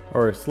more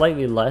or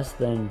slightly less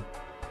than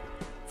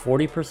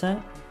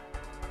 40%.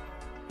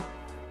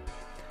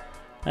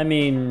 I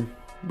mean,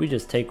 we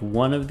just take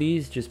one of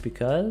these just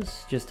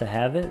because, just to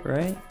have it,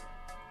 right?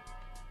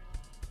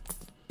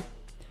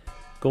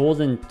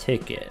 Golden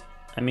Ticket.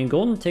 I mean,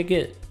 Golden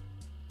Ticket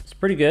is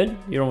pretty good,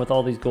 you know, with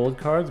all these gold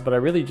cards, but I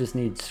really just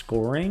need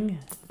scoring.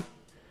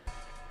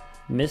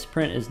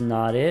 Misprint is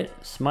not it.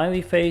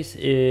 Smiley Face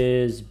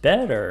is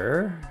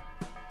better.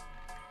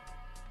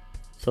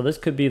 So this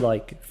could be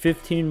like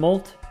 15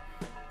 molt.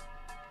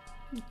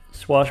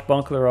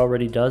 Swashbuckler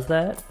already does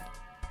that.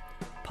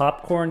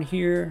 Popcorn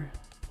here.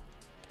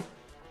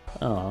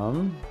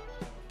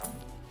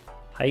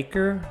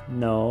 Hiker?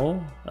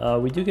 No.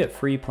 We do get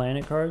free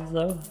planet cards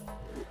though.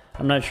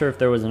 I'm not sure if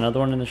there was another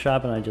one in the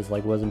shop and I just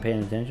like wasn't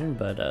paying attention,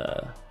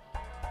 but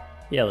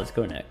yeah, let's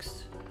go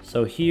next.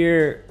 So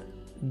here,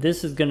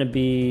 this is gonna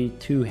be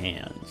 2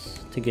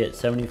 hands to get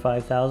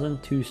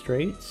 75,000, 2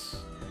 straights.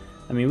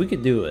 I mean, we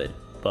could do it,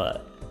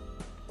 but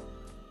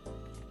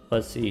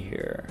let's see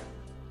here.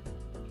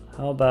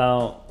 How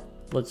about,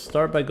 let's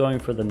start by going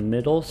for the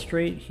middle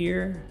straight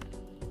here.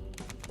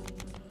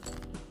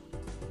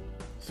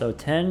 So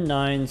 10,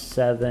 9,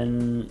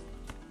 7,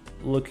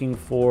 looking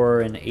for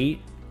an 8.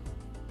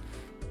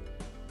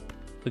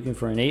 Looking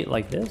for an 8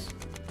 like this.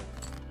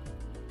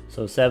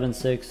 So 7,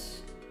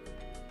 6.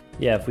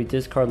 Yeah, if we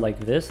discard like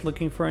this,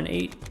 looking for an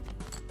 8.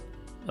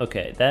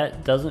 Okay,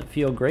 that doesn't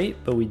feel great,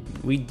 but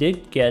we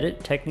did get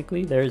it,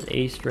 technically. There's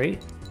a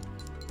straight.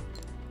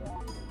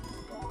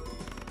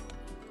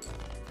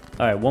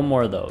 Alright, one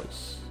more of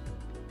those.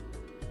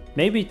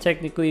 Maybe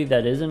technically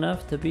that is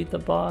enough to beat the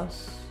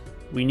boss.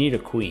 We need a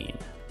queen.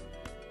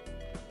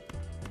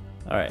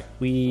 Alright,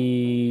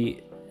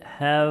 we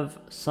have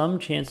some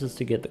chances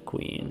to get the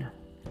queen.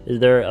 Is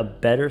there a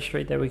better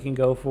straight that we can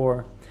go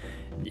for?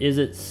 Is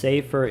it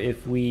safer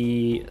if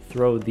we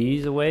throw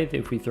these away,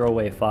 if we throw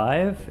away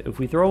 5? If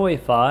we throw away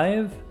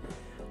 5,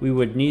 we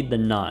would need the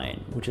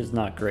 9, which is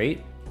not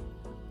great.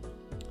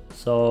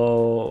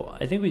 So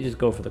I think we just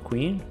go for the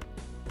queen.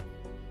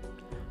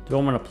 Do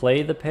I want to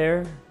play the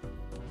pair?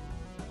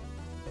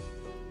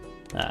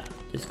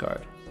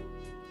 Discard.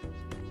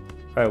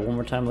 Alright, one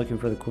more time looking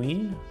for the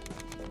queen.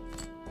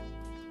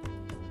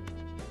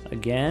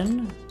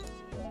 Again.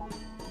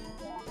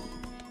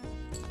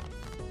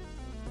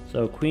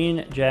 So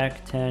queen,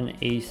 jack, 10,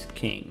 ace,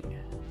 king.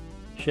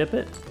 Ship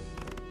it.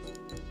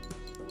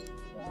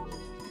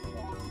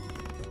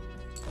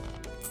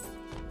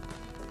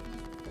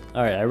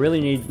 Alright, I really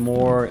need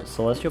more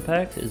celestial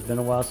packs. It's been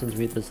a while since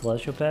we hit the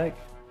celestial pack.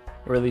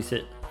 Or at least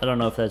I don't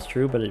know if that's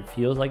true, but it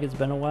feels like it's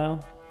been a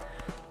while.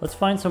 Let's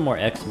find some more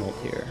xMult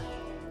here.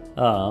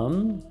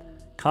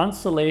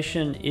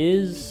 Constellation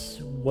is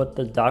what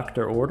the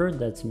doctor ordered,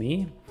 that's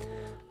me.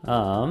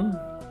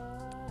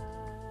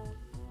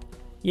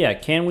 Yeah,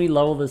 can we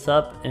level this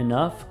up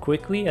enough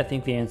quickly? I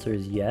think the answer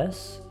is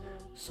yes.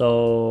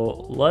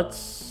 So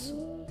let's...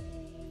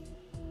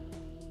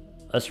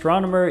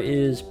 Astronomer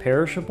is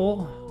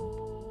perishable.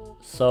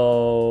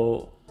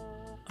 So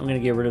I'm gonna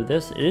get rid of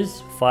this. It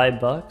is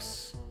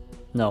 $5.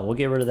 No, we'll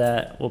get rid of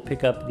that. We'll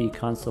pick up the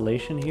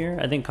Constellation here.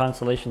 I think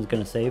Constellation is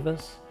gonna save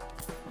us.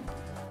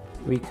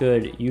 We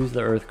could use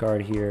the Earth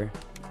card here.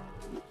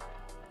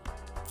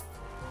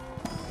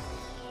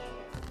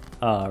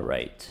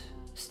 Alright.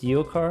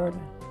 Steel card?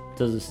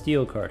 Does a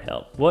steel card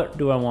help? What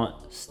do I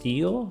want?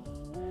 Steel?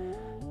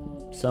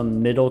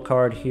 Some middle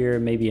card here,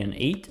 maybe an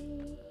 8.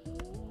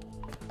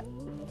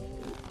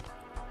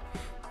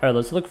 Alright,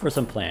 let's look for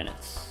some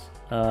planets.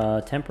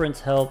 Temperance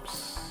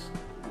helps.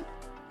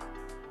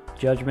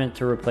 Judgment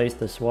to replace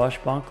the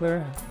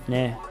Swashbuckler?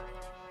 Nah.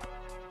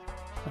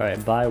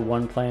 Alright, buy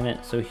 1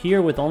 planet. So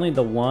here with only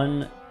the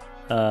 1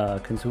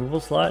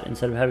 consumable slot,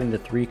 instead of having the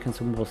 3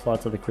 consumable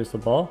slots of the crystal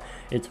ball,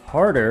 it's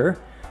harder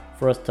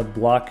for us to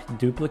block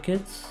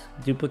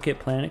duplicate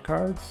planet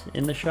cards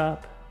in the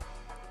shop.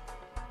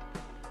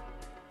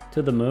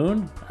 To the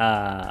moon.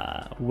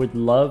 Would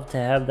love to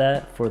have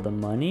that for the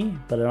money,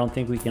 but I don't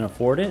think we can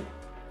afford it.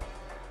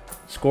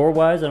 Score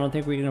wise, I don't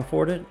think we can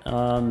afford it.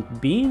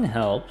 Bean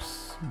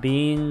helps.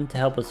 Bean to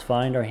help us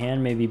find our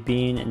hand, maybe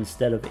Bean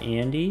instead of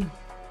Andy.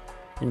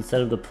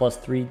 instead of the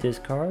 +3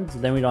 discards.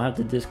 Then we don't have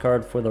to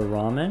discard for the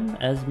ramen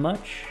as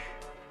much.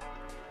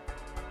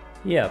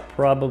 Yeah,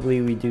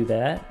 probably we do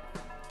that.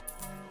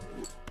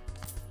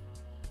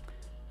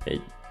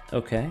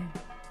 Okay.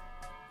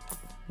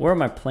 Where are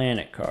my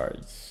planet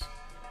cards?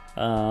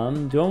 Do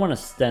I want a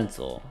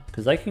stencil?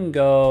 Because I can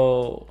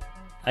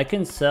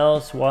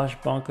sell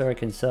Swashbuckler, I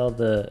can sell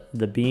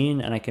the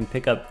bean, and I can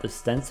pick up the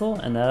stencil,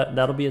 and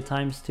that'll be a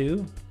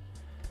 ×2.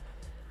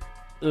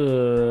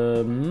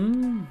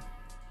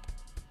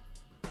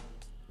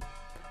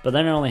 But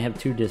then I only have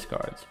 2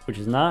 discards, which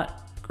is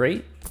not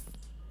great.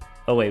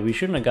 Oh wait, we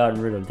shouldn't have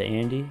gotten rid of the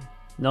Andy.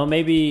 No,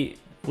 maybe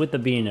with the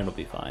bean it'll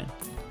be fine.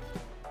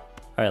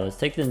 Alright, let's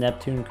take the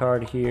Neptune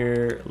card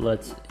here.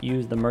 Let's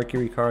use the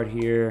Mercury card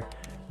here.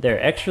 There,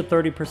 extra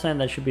 30%,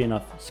 that should be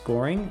enough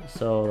scoring.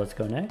 So let's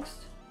go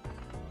next.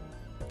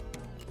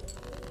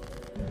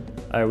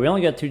 Alright, we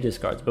only got 2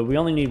 discards, but we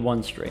only need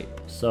 1 straight.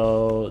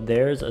 So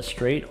there's a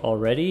straight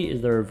already.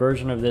 Is there a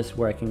version of this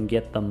where I can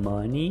get the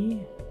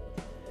money?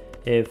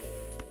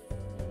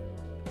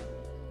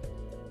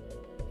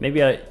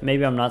 Maybe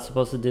I'm not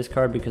supposed to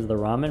discard because of the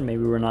ramen.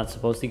 Maybe we're not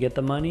supposed to get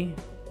the money.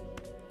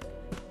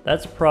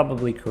 That's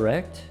probably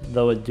correct,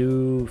 though it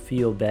do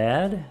feel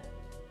bad.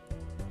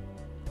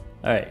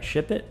 Alright,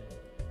 ship it.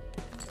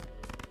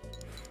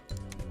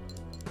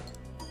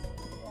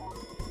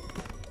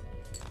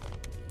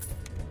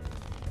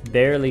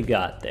 Barely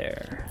got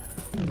there.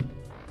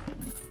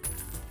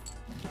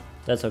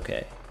 That's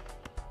okay.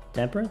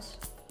 Temperance.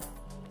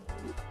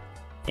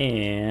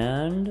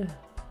 And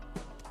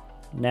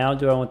now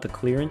do I want the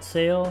clearance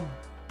sale?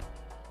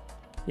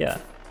 Yeah.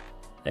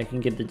 I can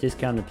get the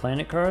discounted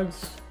planet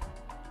cards.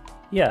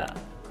 Yeah.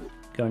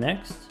 Go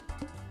next.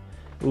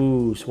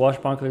 Ooh,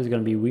 Swashbuckler is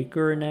going to be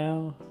weaker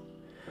now.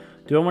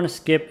 Do I want to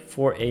skip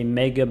for a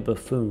Mega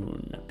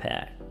Buffoon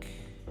pack?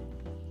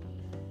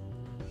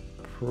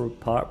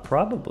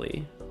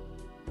 Probably.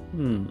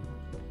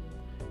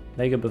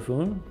 Mega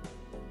Buffoon?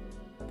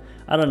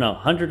 I don't know.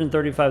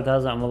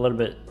 135,000. I'm a little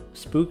bit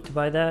spooked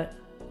by that.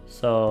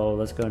 So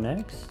let's go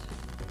next.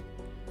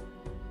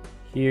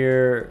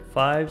 Here,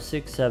 5,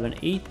 6, 7,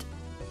 8.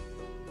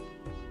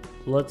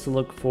 Let's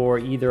look for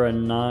either a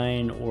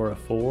 9 or a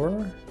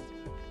 4.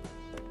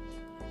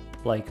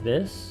 Like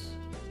this.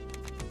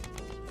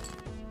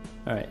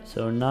 Alright,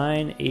 so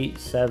 9, 8,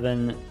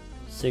 7,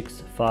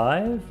 6,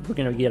 5. We're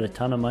gonna get a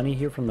ton of money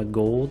here from the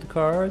gold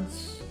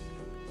cards.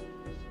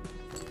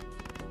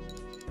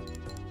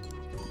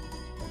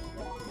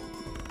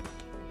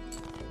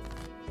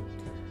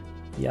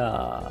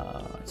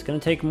 Yeah, it's gonna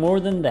take more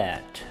than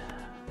that.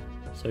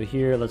 So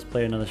here, let's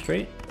play another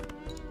straight.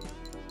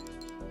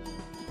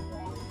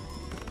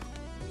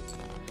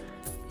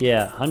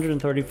 Yeah,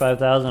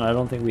 135,000, I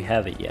don't think we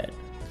have it yet.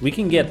 We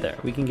can get there.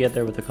 We can get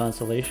there with the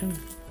constellation,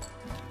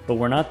 but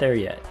we're not there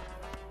yet.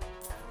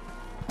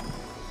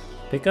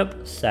 Pick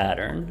up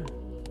Saturn.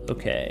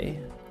 Okay.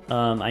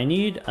 I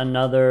need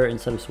another,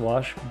 instead of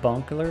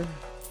Swashbuckler,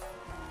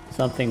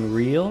 something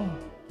real.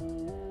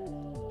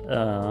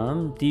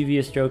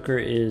 Devious Joker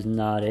is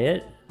not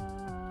it.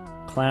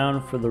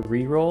 Clown for the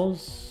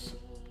rerolls.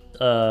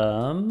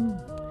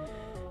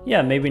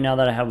 Yeah, maybe now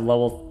that I have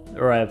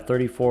I have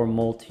 34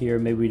 Molt here,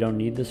 maybe we don't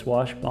need the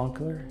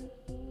Swashbuckler.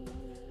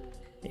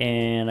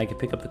 And I can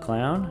pick up the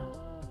Clown.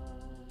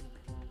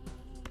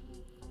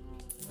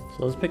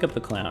 So let's pick up the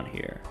Clown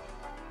here.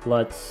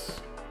 Let's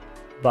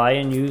buy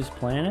and use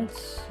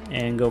planets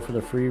and go for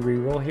the free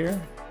reroll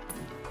here.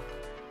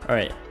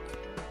 Alright.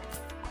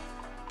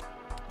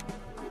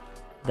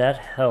 That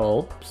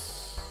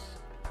helps.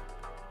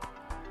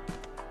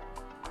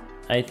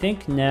 I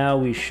think now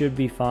we should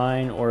be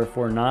fine, or if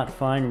we're not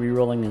fine,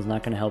 rerolling is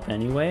not going to help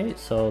anyway,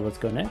 so let's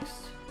go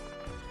next.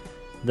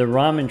 The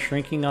ramen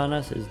shrinking on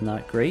us is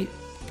not great.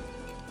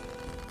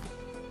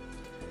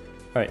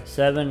 Alright,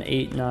 7,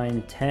 8,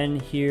 9, 10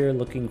 here,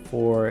 looking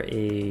for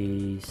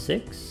a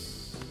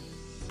 6.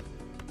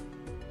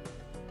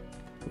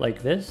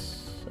 Like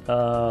this.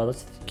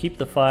 Let's keep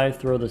the 5,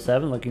 throw the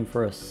 7, looking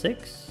for a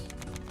 6.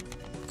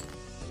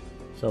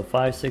 So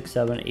 5, 6,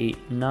 7,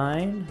 8,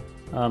 9.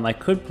 I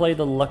could play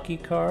the lucky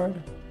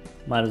card.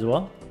 Might as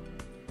well.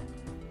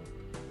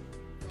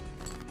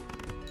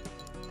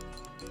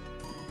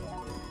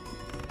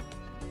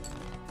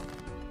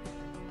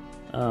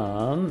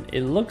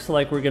 It looks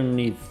like we're gonna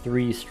need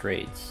 3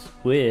 straights,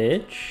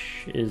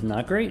 which is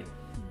not great.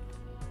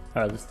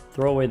 Alright, let's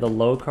throw away the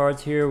low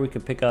cards here. We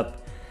could pick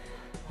up,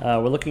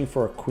 we're looking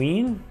for a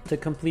queen to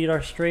complete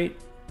our straight.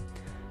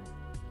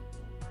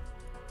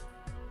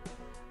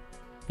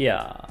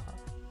 Yeah.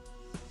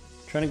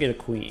 Trying to get a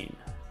queen.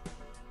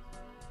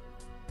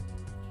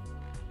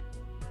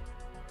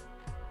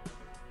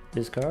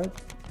 Discard.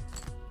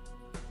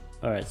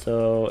 Alright,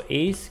 so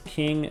ace,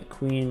 king,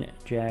 queen,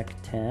 jack,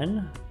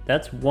 10.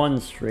 That's 1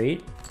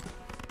 straight.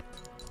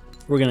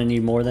 We're gonna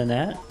need more than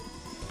that.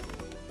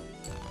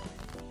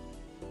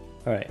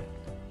 Alright.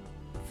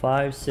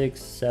 5, 6,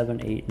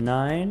 7, 8,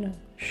 9.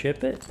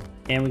 Ship it.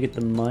 And we get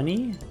the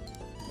money.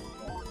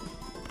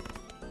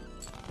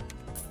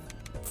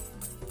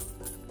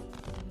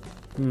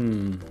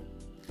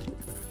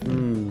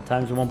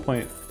 Times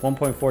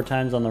 1.4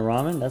 times on the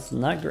ramen. That's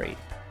not great.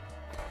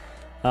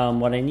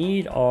 What I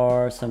need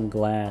are some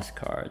glass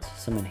cards,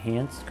 some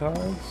enhanced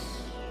cards.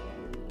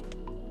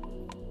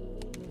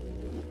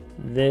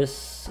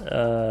 This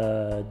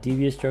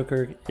Devious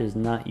Joker is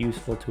not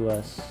useful to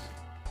us.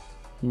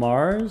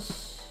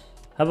 Mars.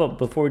 How about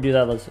before we do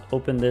that, let's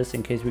open this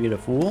in case we get a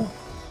Fool.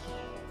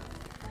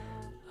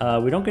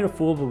 We don't get a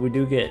Fool, but we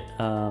do get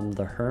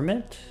the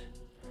Hermit.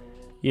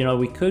 You know,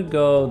 we could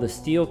go, the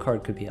Steel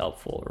card could be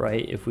helpful,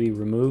 right? If we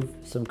remove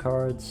some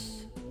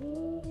cards.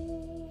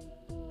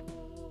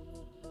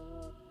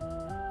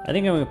 I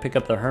think I'm going to pick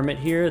up the Hermit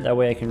here. That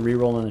way I can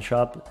re-roll in the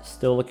shop.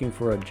 Still looking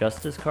for a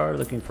Justice card,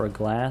 looking for a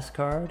Glass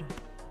card.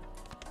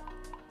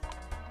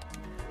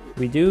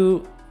 We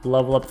do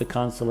level up the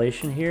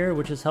Constellation here,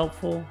 which is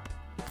helpful.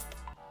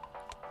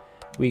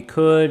 We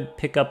could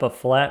pick up a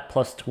flat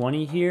plus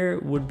 20 here,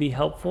 would be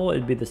helpful.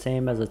 It'd be the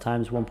same as a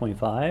times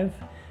 1.5.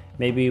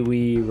 Maybe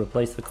we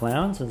replace the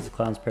Clown since the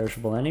Clown's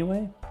perishable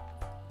anyway.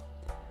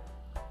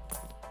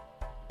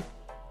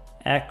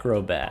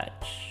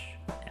 Acrobat.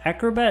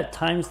 Acrobat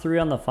times 3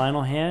 on the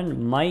final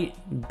hand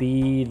might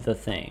be the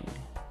thing.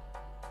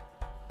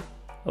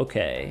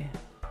 Okay.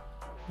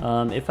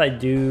 If I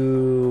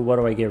do, what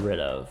do I get rid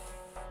of?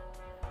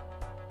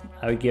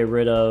 I would get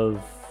rid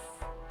of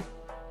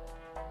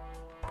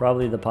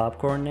probably the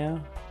popcorn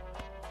now.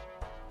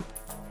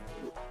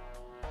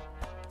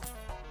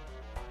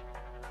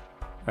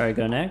 Alright,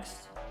 go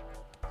next.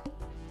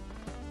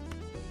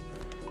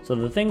 So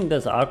the thing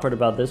that's awkward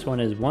about this one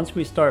is once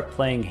we start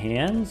playing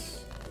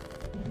hands,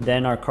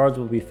 then our cards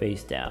will be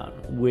face down,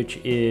 which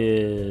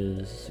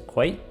is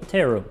quite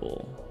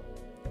terrible.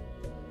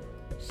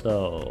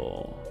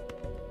 So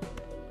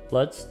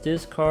let's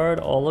discard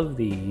all of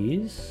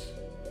these.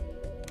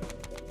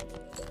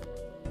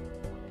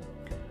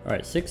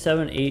 Alright, 6,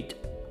 7, 8,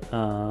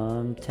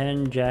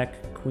 10,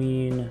 Jack,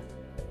 Queen.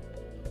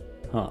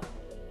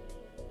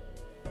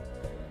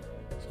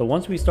 So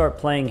once we start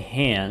playing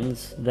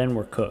hands, then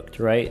we're cooked,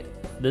 right?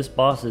 This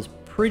boss is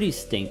pretty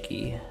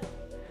stinky.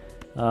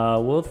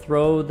 We'll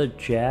throw the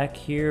Jack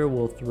here.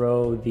 We'll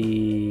throw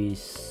the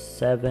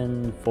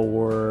 7,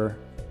 4.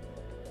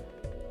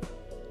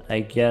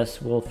 I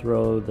guess we'll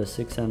throw the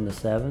 6 and the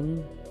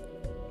 7.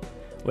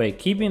 Wait,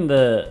 keeping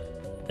the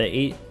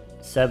 8,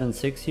 7,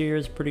 6 here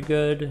is pretty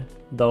good.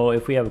 Though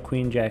if we have a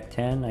Queen, Jack,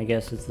 10, I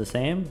guess it's the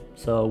same.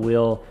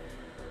 So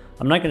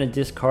I'm not going to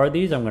discard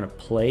these. I'm going to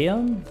play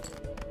them.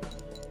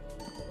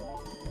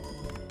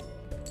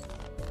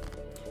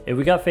 If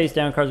we got face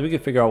down cards, we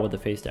could figure out what the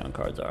face down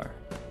cards are.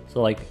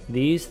 So like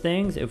these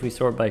things, if we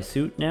sort by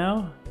suit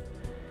now,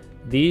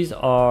 these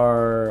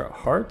are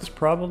hearts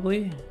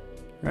probably,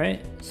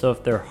 right? So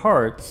if they're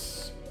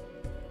hearts,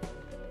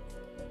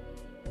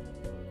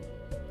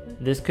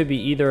 this could be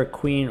either a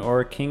Queen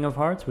or a King of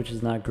Hearts, which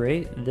is not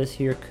great. This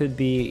here could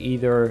be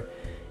either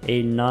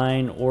a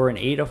 9 or an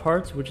 8 of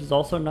Hearts, which is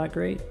also not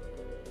great.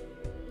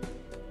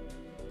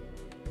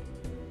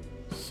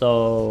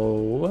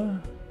 So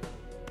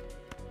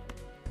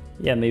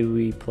yeah, maybe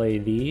we play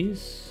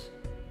these.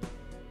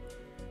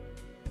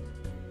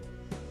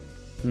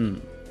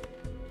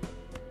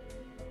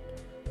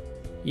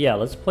 Yeah,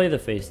 let's play the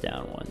face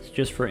down ones,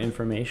 just for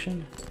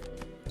information.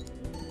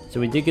 So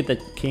we did get the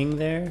King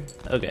there.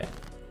 Okay.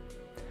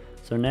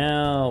 So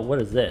now,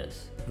 what is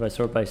this? If I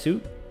sort by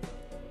suit?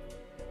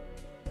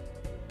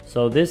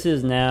 So this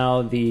is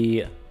now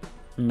the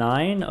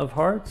 9 of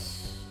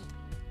Hearts.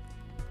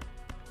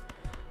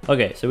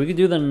 Okay, so we could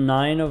do the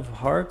 9 of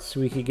Hearts.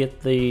 We could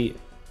get the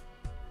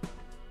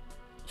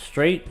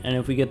straight, and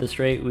if we get the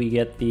straight, we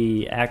get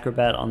the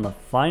Acrobat on the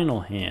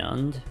final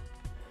hand.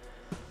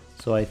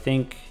 So I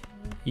think,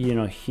 you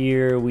know,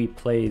 here we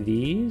play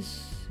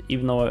these,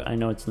 even though I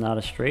know it's not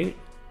a straight.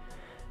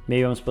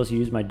 Maybe I'm supposed to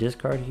use my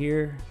discard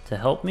here to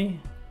help me.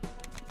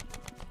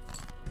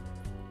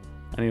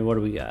 I mean, what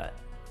do we got?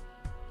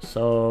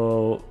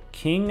 So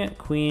King,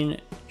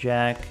 Queen,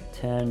 Jack,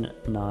 10,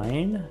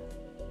 9.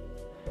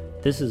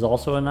 This is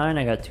also a 9.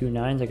 I got 2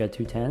 9s, I got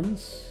 2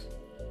 10s.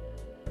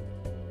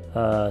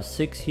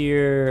 6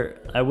 here.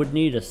 I would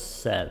need a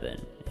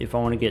 7 if I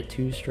want to get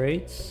 2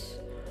 straights.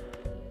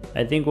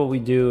 I think what we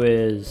do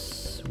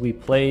is we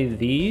play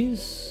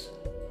these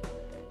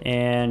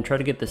and try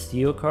to get the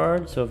Steel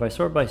card. So if I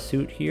sort by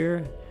suit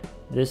here,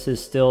 this is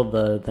still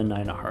the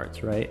 9 of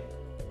Hearts, right?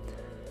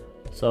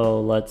 So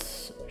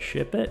let's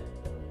ship it.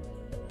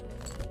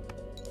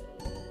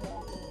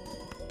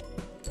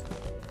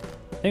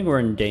 I think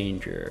we're in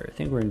danger. I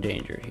think we're in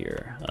danger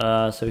here.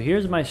 So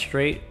here's my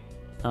straight.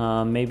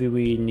 Maybe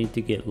we need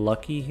to get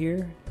lucky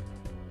here.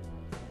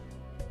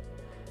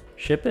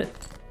 Ship it.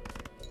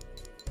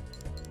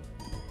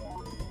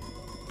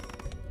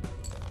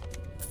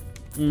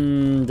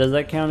 Does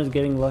that count as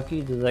getting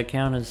lucky? Does that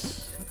count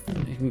as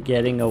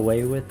getting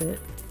away with it?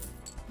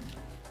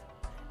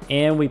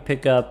 And we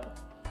pick up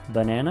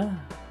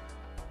banana.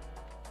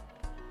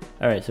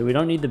 Alright, so we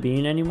don't need the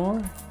bean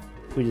anymore.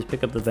 We just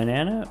pick up the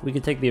banana. We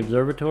could take the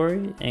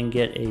observatory and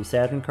get a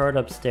Saturn card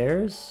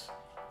upstairs.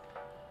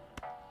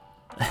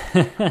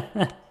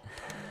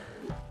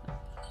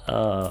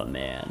 Oh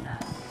man.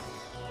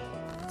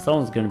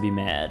 Someone's gonna be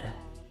mad.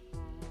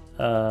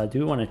 Do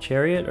we want a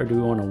chariot or do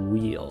we want a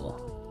wheel?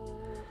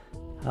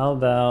 How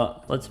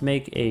about, let's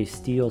make a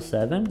steel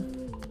 7.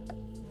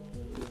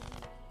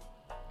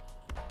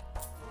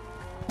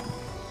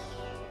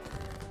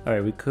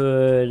 Alright, we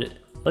could,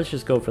 let's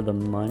just go for the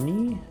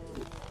money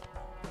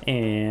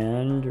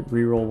and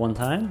reroll one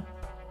time.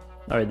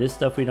 Alright, this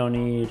stuff we don't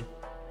need.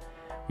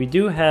 We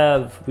do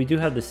have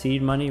the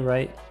seed money,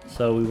 right?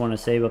 So we want to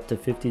save up to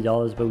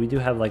 $50, but we do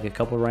have like a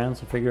couple rounds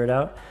to figure it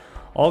out.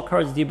 All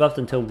cards debuffed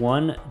until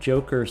one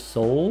joker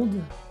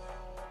sold.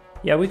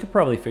 Yeah, we could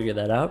probably figure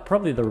that out.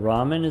 Probably the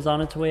ramen is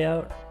on its way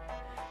out.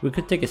 We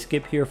could take a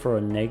skip here for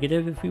a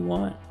negative if we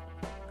want.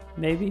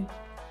 Maybe.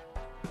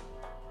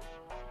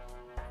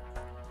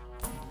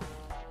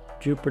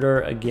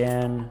 Jupiter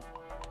again.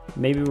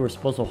 Maybe we're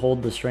supposed to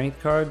hold the strength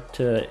card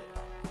to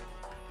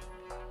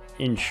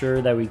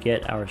ensure that we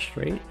get our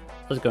straight.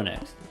 Let's go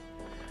next.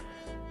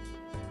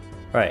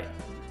 Alright.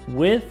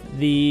 With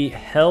the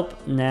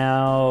help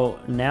now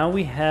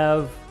we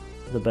have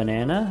the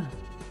banana.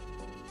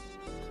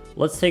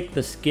 Let's take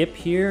the skip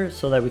here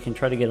so that we can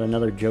try to get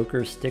another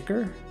Joker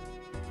sticker.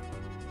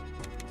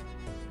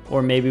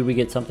 Or maybe we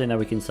get something that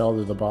we can sell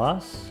to the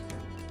boss.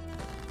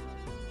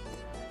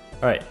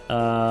 Alright,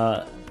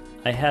 I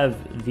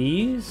have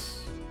these.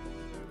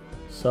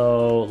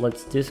 So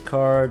let's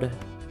discard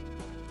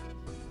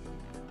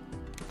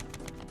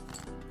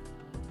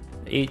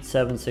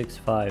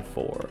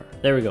 87654.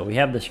 There we go, we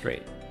have the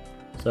straight.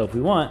 So if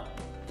we want,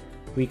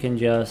 we can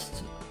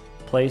just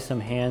play some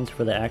hands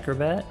for the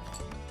acrobat.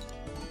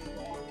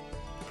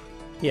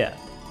 Yeah.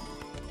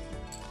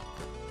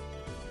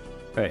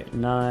 Alright,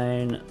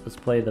 9. Let's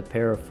play the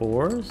pair of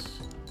 4s.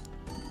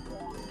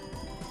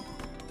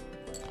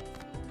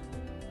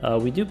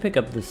 We do pick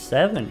up the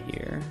 7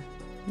 here.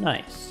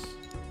 Nice.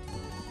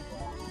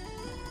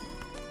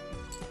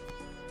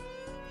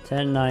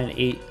 10, 9,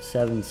 8,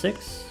 7,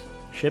 6.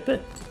 Ship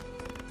it.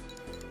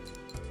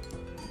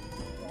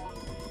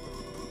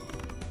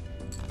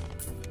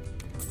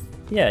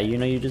 Yeah, you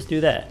know, you just do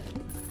that.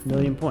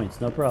 1,000,000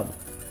 points, no problem.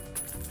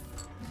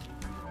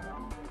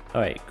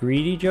 Alright,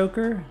 Greedy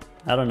Joker.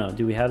 I don't know,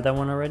 do we have that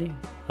one already?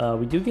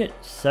 We do get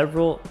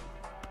several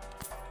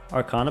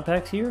Arcana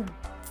packs here.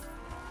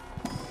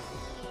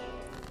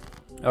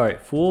 Alright,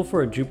 Fool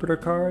for a Jupiter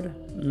card.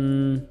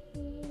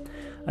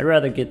 I'd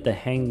rather get the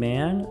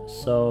Hangman,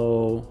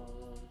 so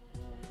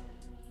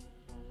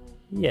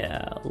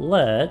yeah,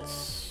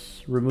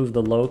 let's remove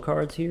the low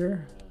cards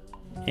here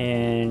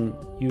and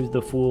use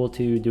the Fool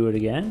to do it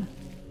again.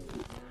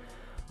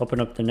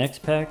 Open up the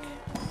next pack.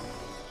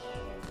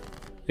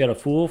 We got a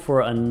Fool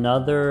for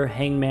another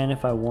Hangman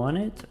if I want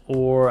it,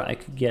 or I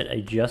could get a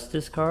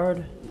Justice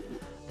card.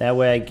 That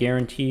way I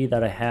guarantee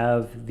that I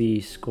have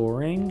the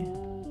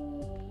scoring.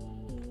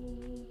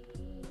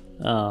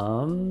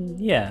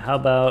 Yeah, how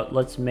about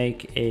let's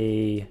make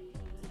a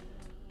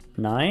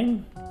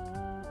 9?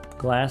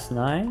 Glass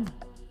 9?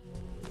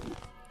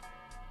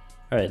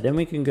 Alright, then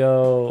we can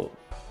go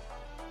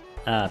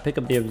pick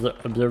up the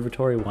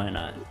observatory, why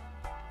not?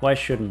 Why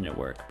shouldn't it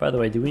work? By the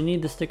way, do we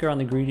need the sticker on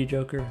the Greedy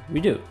Joker?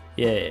 We do.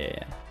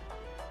 Yeah.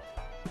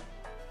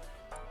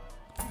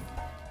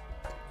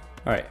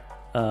 Alright,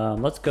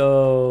 let's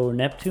go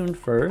Neptune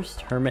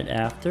first, Hermit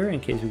after, in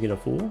case we get a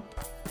Fool.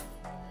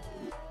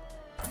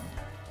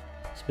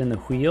 Spin the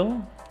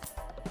wheel.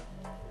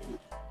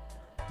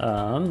 Do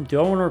I want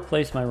to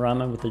replace my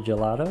ramen with the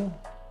gelato?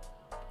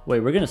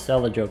 Wait, we're going to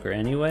sell the Joker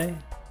anyway?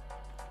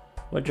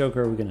 What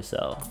Joker are we going to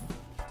sell?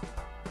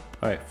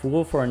 Alright,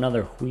 Fool for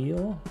another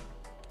wheel.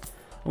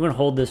 I'm going to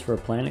hold this for a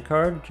planet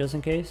card, just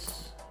in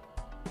case.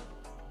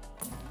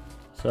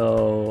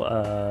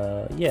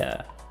 So,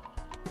 yeah.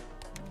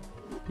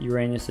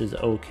 Uranus is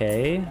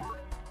okay.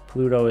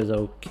 Pluto is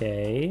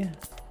okay.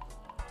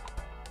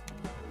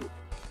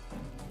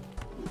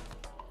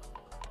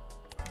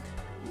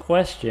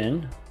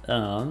 Question,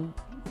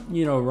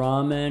 you know,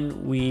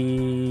 ramen,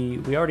 we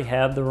already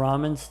have the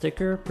ramen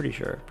sticker, pretty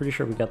sure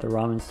we got the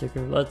ramen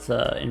sticker. Let's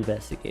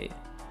investigate.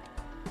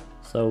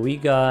 So we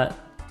got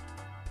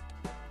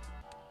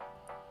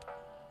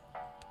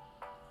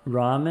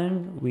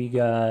ramen, we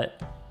got,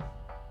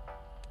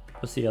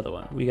 what's the other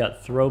one? We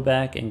got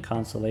Throwback and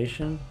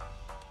Consolation.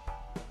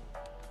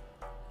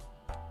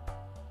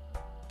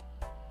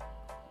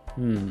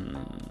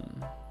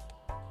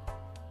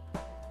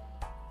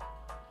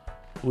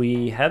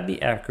 We have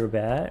the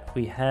Acrobat,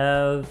 we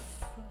have,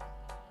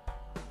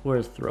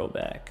 where's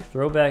Throwback?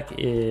 Throwback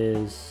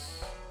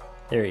is,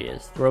 there he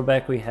is.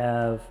 Throwback we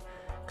have,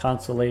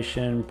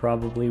 Consolation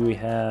probably we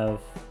have,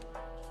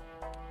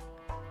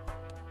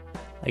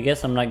 I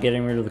guess I'm not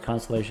getting rid of the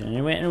Consolation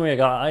anyway. Anyway,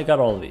 I got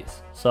all of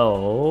these.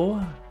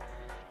 So,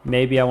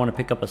 maybe I want to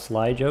pick up a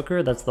Sly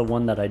Joker, that's the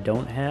one that I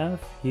don't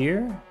have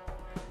here,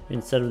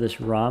 instead of this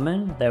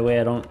ramen. That way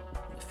I don't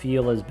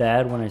feel as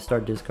bad when I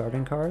start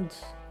discarding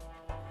cards.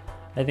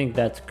 I think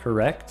that's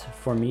correct.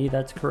 For me,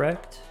 that's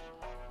correct.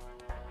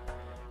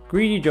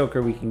 Greedy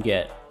Joker we can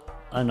get.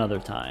 another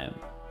time.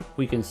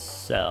 We can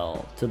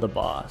sell to the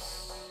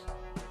boss.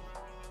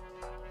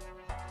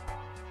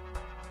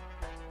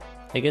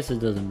 I guess it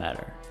doesn't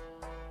matter.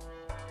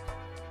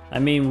 I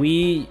mean,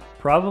 we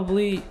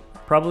probably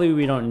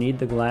we don't need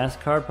the glass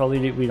card.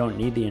 Probably we don't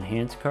need the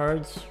enhanced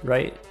cards,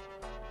 right?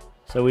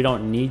 So we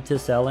don't need to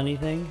sell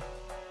anything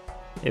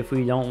if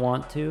we don't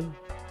want to.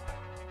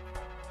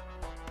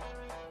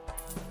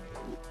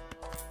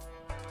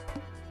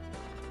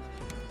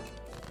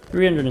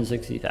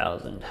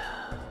 $360,000.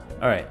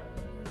 All right,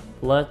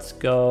 let's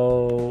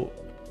go.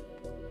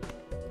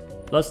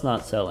 Let's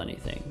not sell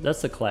anything.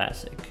 That's the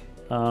classic.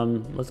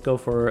 Let's go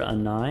for a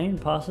 9,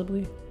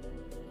 possibly.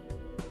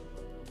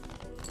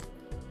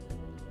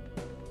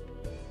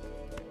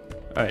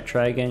 All right,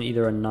 try again,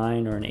 either a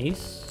 9 or an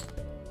ace.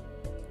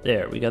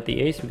 There, we got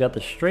the ace, we got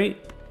the straight.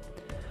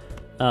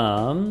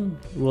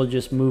 We'll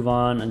just move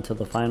on until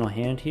the final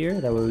hand here.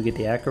 That way we get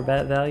the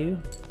acrobat value.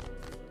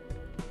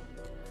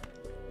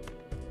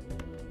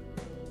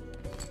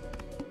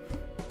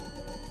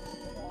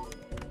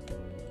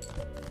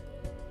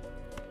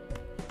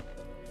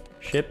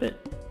 Ship it.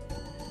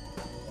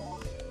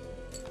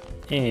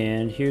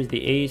 And here's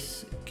the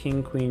ace,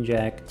 king, queen,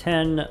 jack,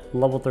 10,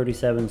 level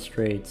 37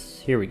 straights.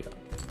 Here we go.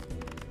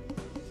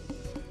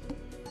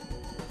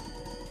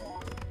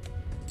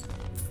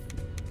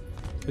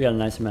 We got a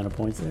nice amount of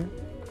points there.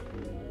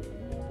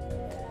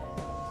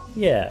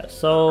 Yeah,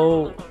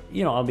 so,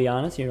 you know, I'll be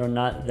honest, you know,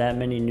 not that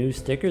many new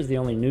stickers. The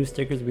only new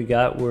stickers we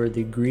got were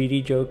the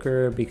greedy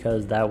joker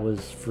because that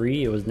was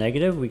free. It was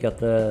negative. We got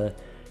the,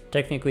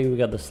 technically we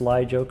got the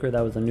sly joker.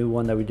 That was a new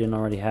one that we didn't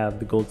already have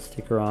the gold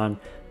sticker on.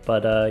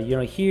 But, you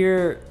know,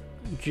 here,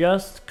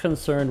 just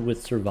concerned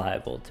with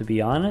survival, to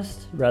be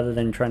honest, rather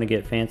than trying to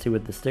get fancy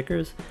with the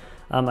stickers.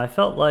 I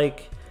felt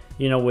like,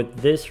 you know, with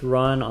this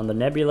run on the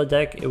Nebula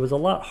deck, it was a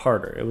lot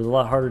harder. It was a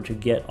lot harder to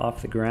get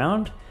off the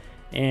ground,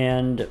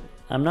 and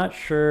I'm not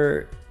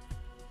sure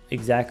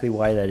exactly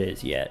why that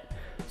is yet.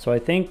 So I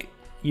think,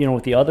 you know,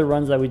 with the other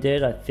runs that we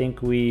did, I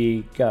think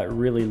we got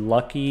really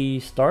lucky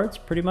starts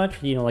pretty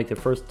much. You know, like the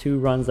first 2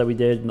 runs that we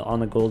did on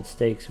the gold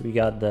stakes, we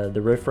got the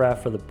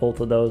riffraff for the both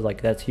of those,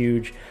 like that's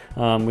huge.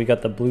 We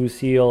got the blue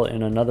seal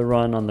in another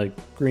run on the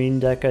green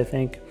deck, I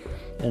think.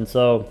 And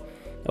so,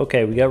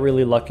 okay, we got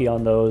really lucky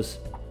on those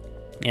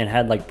and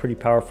had like pretty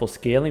powerful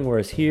scaling,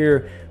 whereas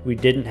here we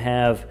didn't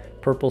have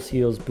purple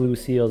seals, blue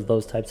seals,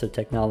 those types of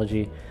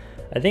technology.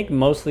 I think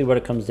mostly what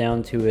it comes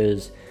down to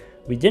is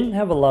we didn't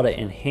have a lot of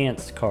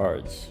enhanced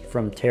cards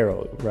from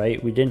tarot,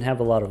 right? We didn't have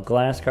a lot of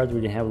glass cards,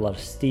 we didn't have a lot of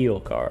steel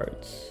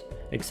cards,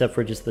 except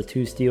for just the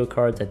 2 steel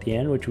cards at the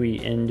end, which we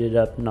ended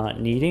up not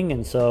needing.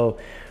 And so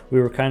we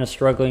were kind of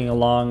struggling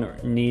along,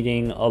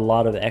 needing a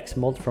lot of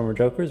xMult from our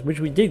jokers, which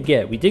we did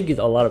get. We did get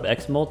a lot of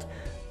xMult,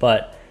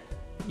 but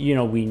you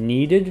know, we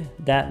needed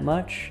that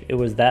much. It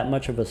was that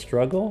much of a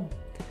struggle.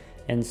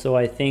 And so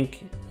I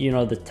think, you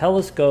know, the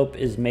telescope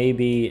is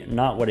maybe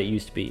not what it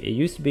used to be. It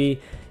used to be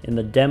in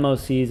the demo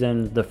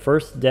season, the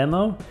first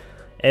demo,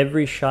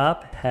 every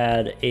shop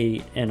had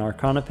an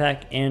Arcana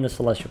pack and a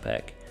Celestial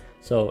pack.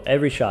 So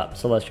every shop,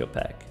 Celestial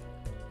pack.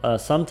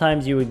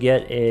 Sometimes you would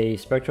get a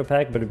Spectral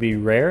pack, but it'd be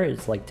rare.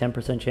 It's like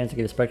 10% chance to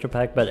get a Spectral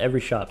pack, but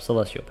every shop,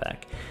 Celestial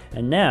pack.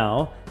 And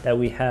now that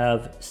we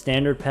have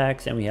standard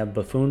packs and we have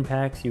buffoon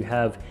packs, you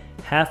have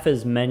half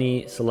as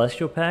many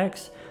Celestial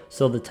packs.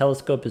 So the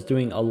telescope is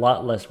doing a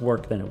lot less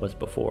work than it was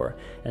before.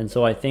 And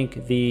so I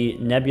think the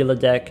Nebula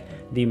deck,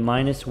 the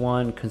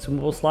 -1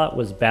 consumable slot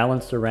was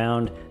balanced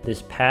around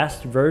this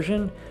past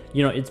version.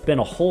 You know, it's been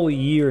a whole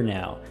year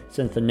now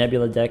since the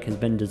Nebula deck has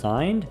been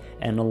designed,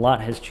 and a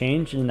lot has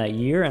changed in that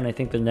year, and I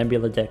think the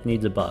Nebula deck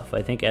needs a buff.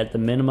 I think at the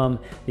minimum,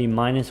 the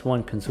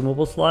 -1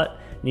 consumable slot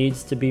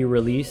needs to be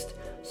released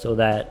so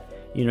that,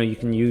 you know, you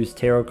can use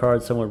tarot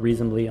cards somewhat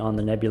reasonably on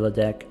the Nebula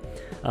deck,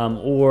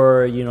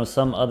 or, you know,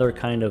 some other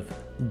kind of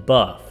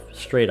buff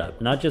straight up.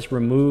 Not just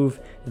remove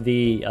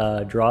the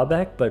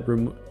drawback, but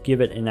give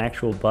it an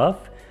actual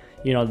buff.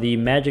 You know, the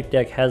Magic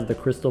deck has the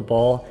crystal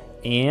ball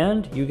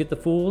and you get the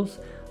fools.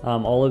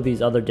 All of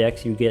these other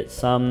decks, you get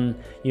some,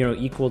 you know,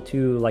 equal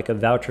to like a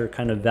voucher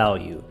kind of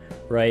value,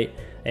 right?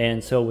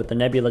 And so with the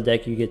Nebula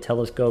deck, you get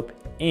telescope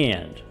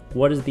and.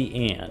 What is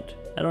the and?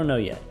 I don't know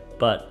yet,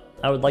 but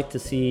I would like to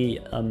see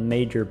a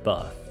major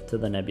buff to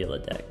the Nebula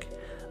deck.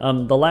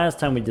 The last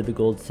time we did the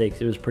gold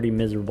stakes, it was pretty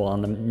miserable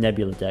on the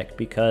Nebula deck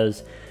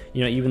because,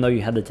 you know, even though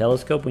you had the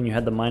telescope, when you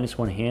had the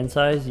 -1 hand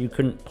size, you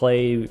couldn't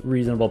play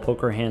reasonable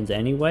poker hands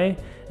anyway,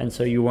 and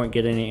so you weren't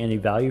getting any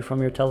value from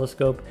your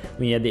telescope.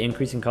 When you had the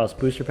increasing cost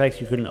booster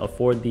packs, you couldn't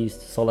afford these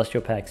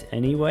Celestial packs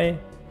anyway.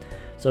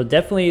 So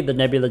definitely the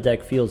Nebula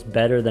deck feels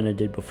better than it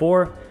did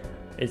before.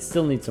 It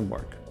still needs some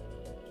work.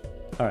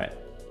 All right,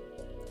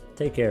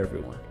 take care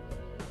everyone.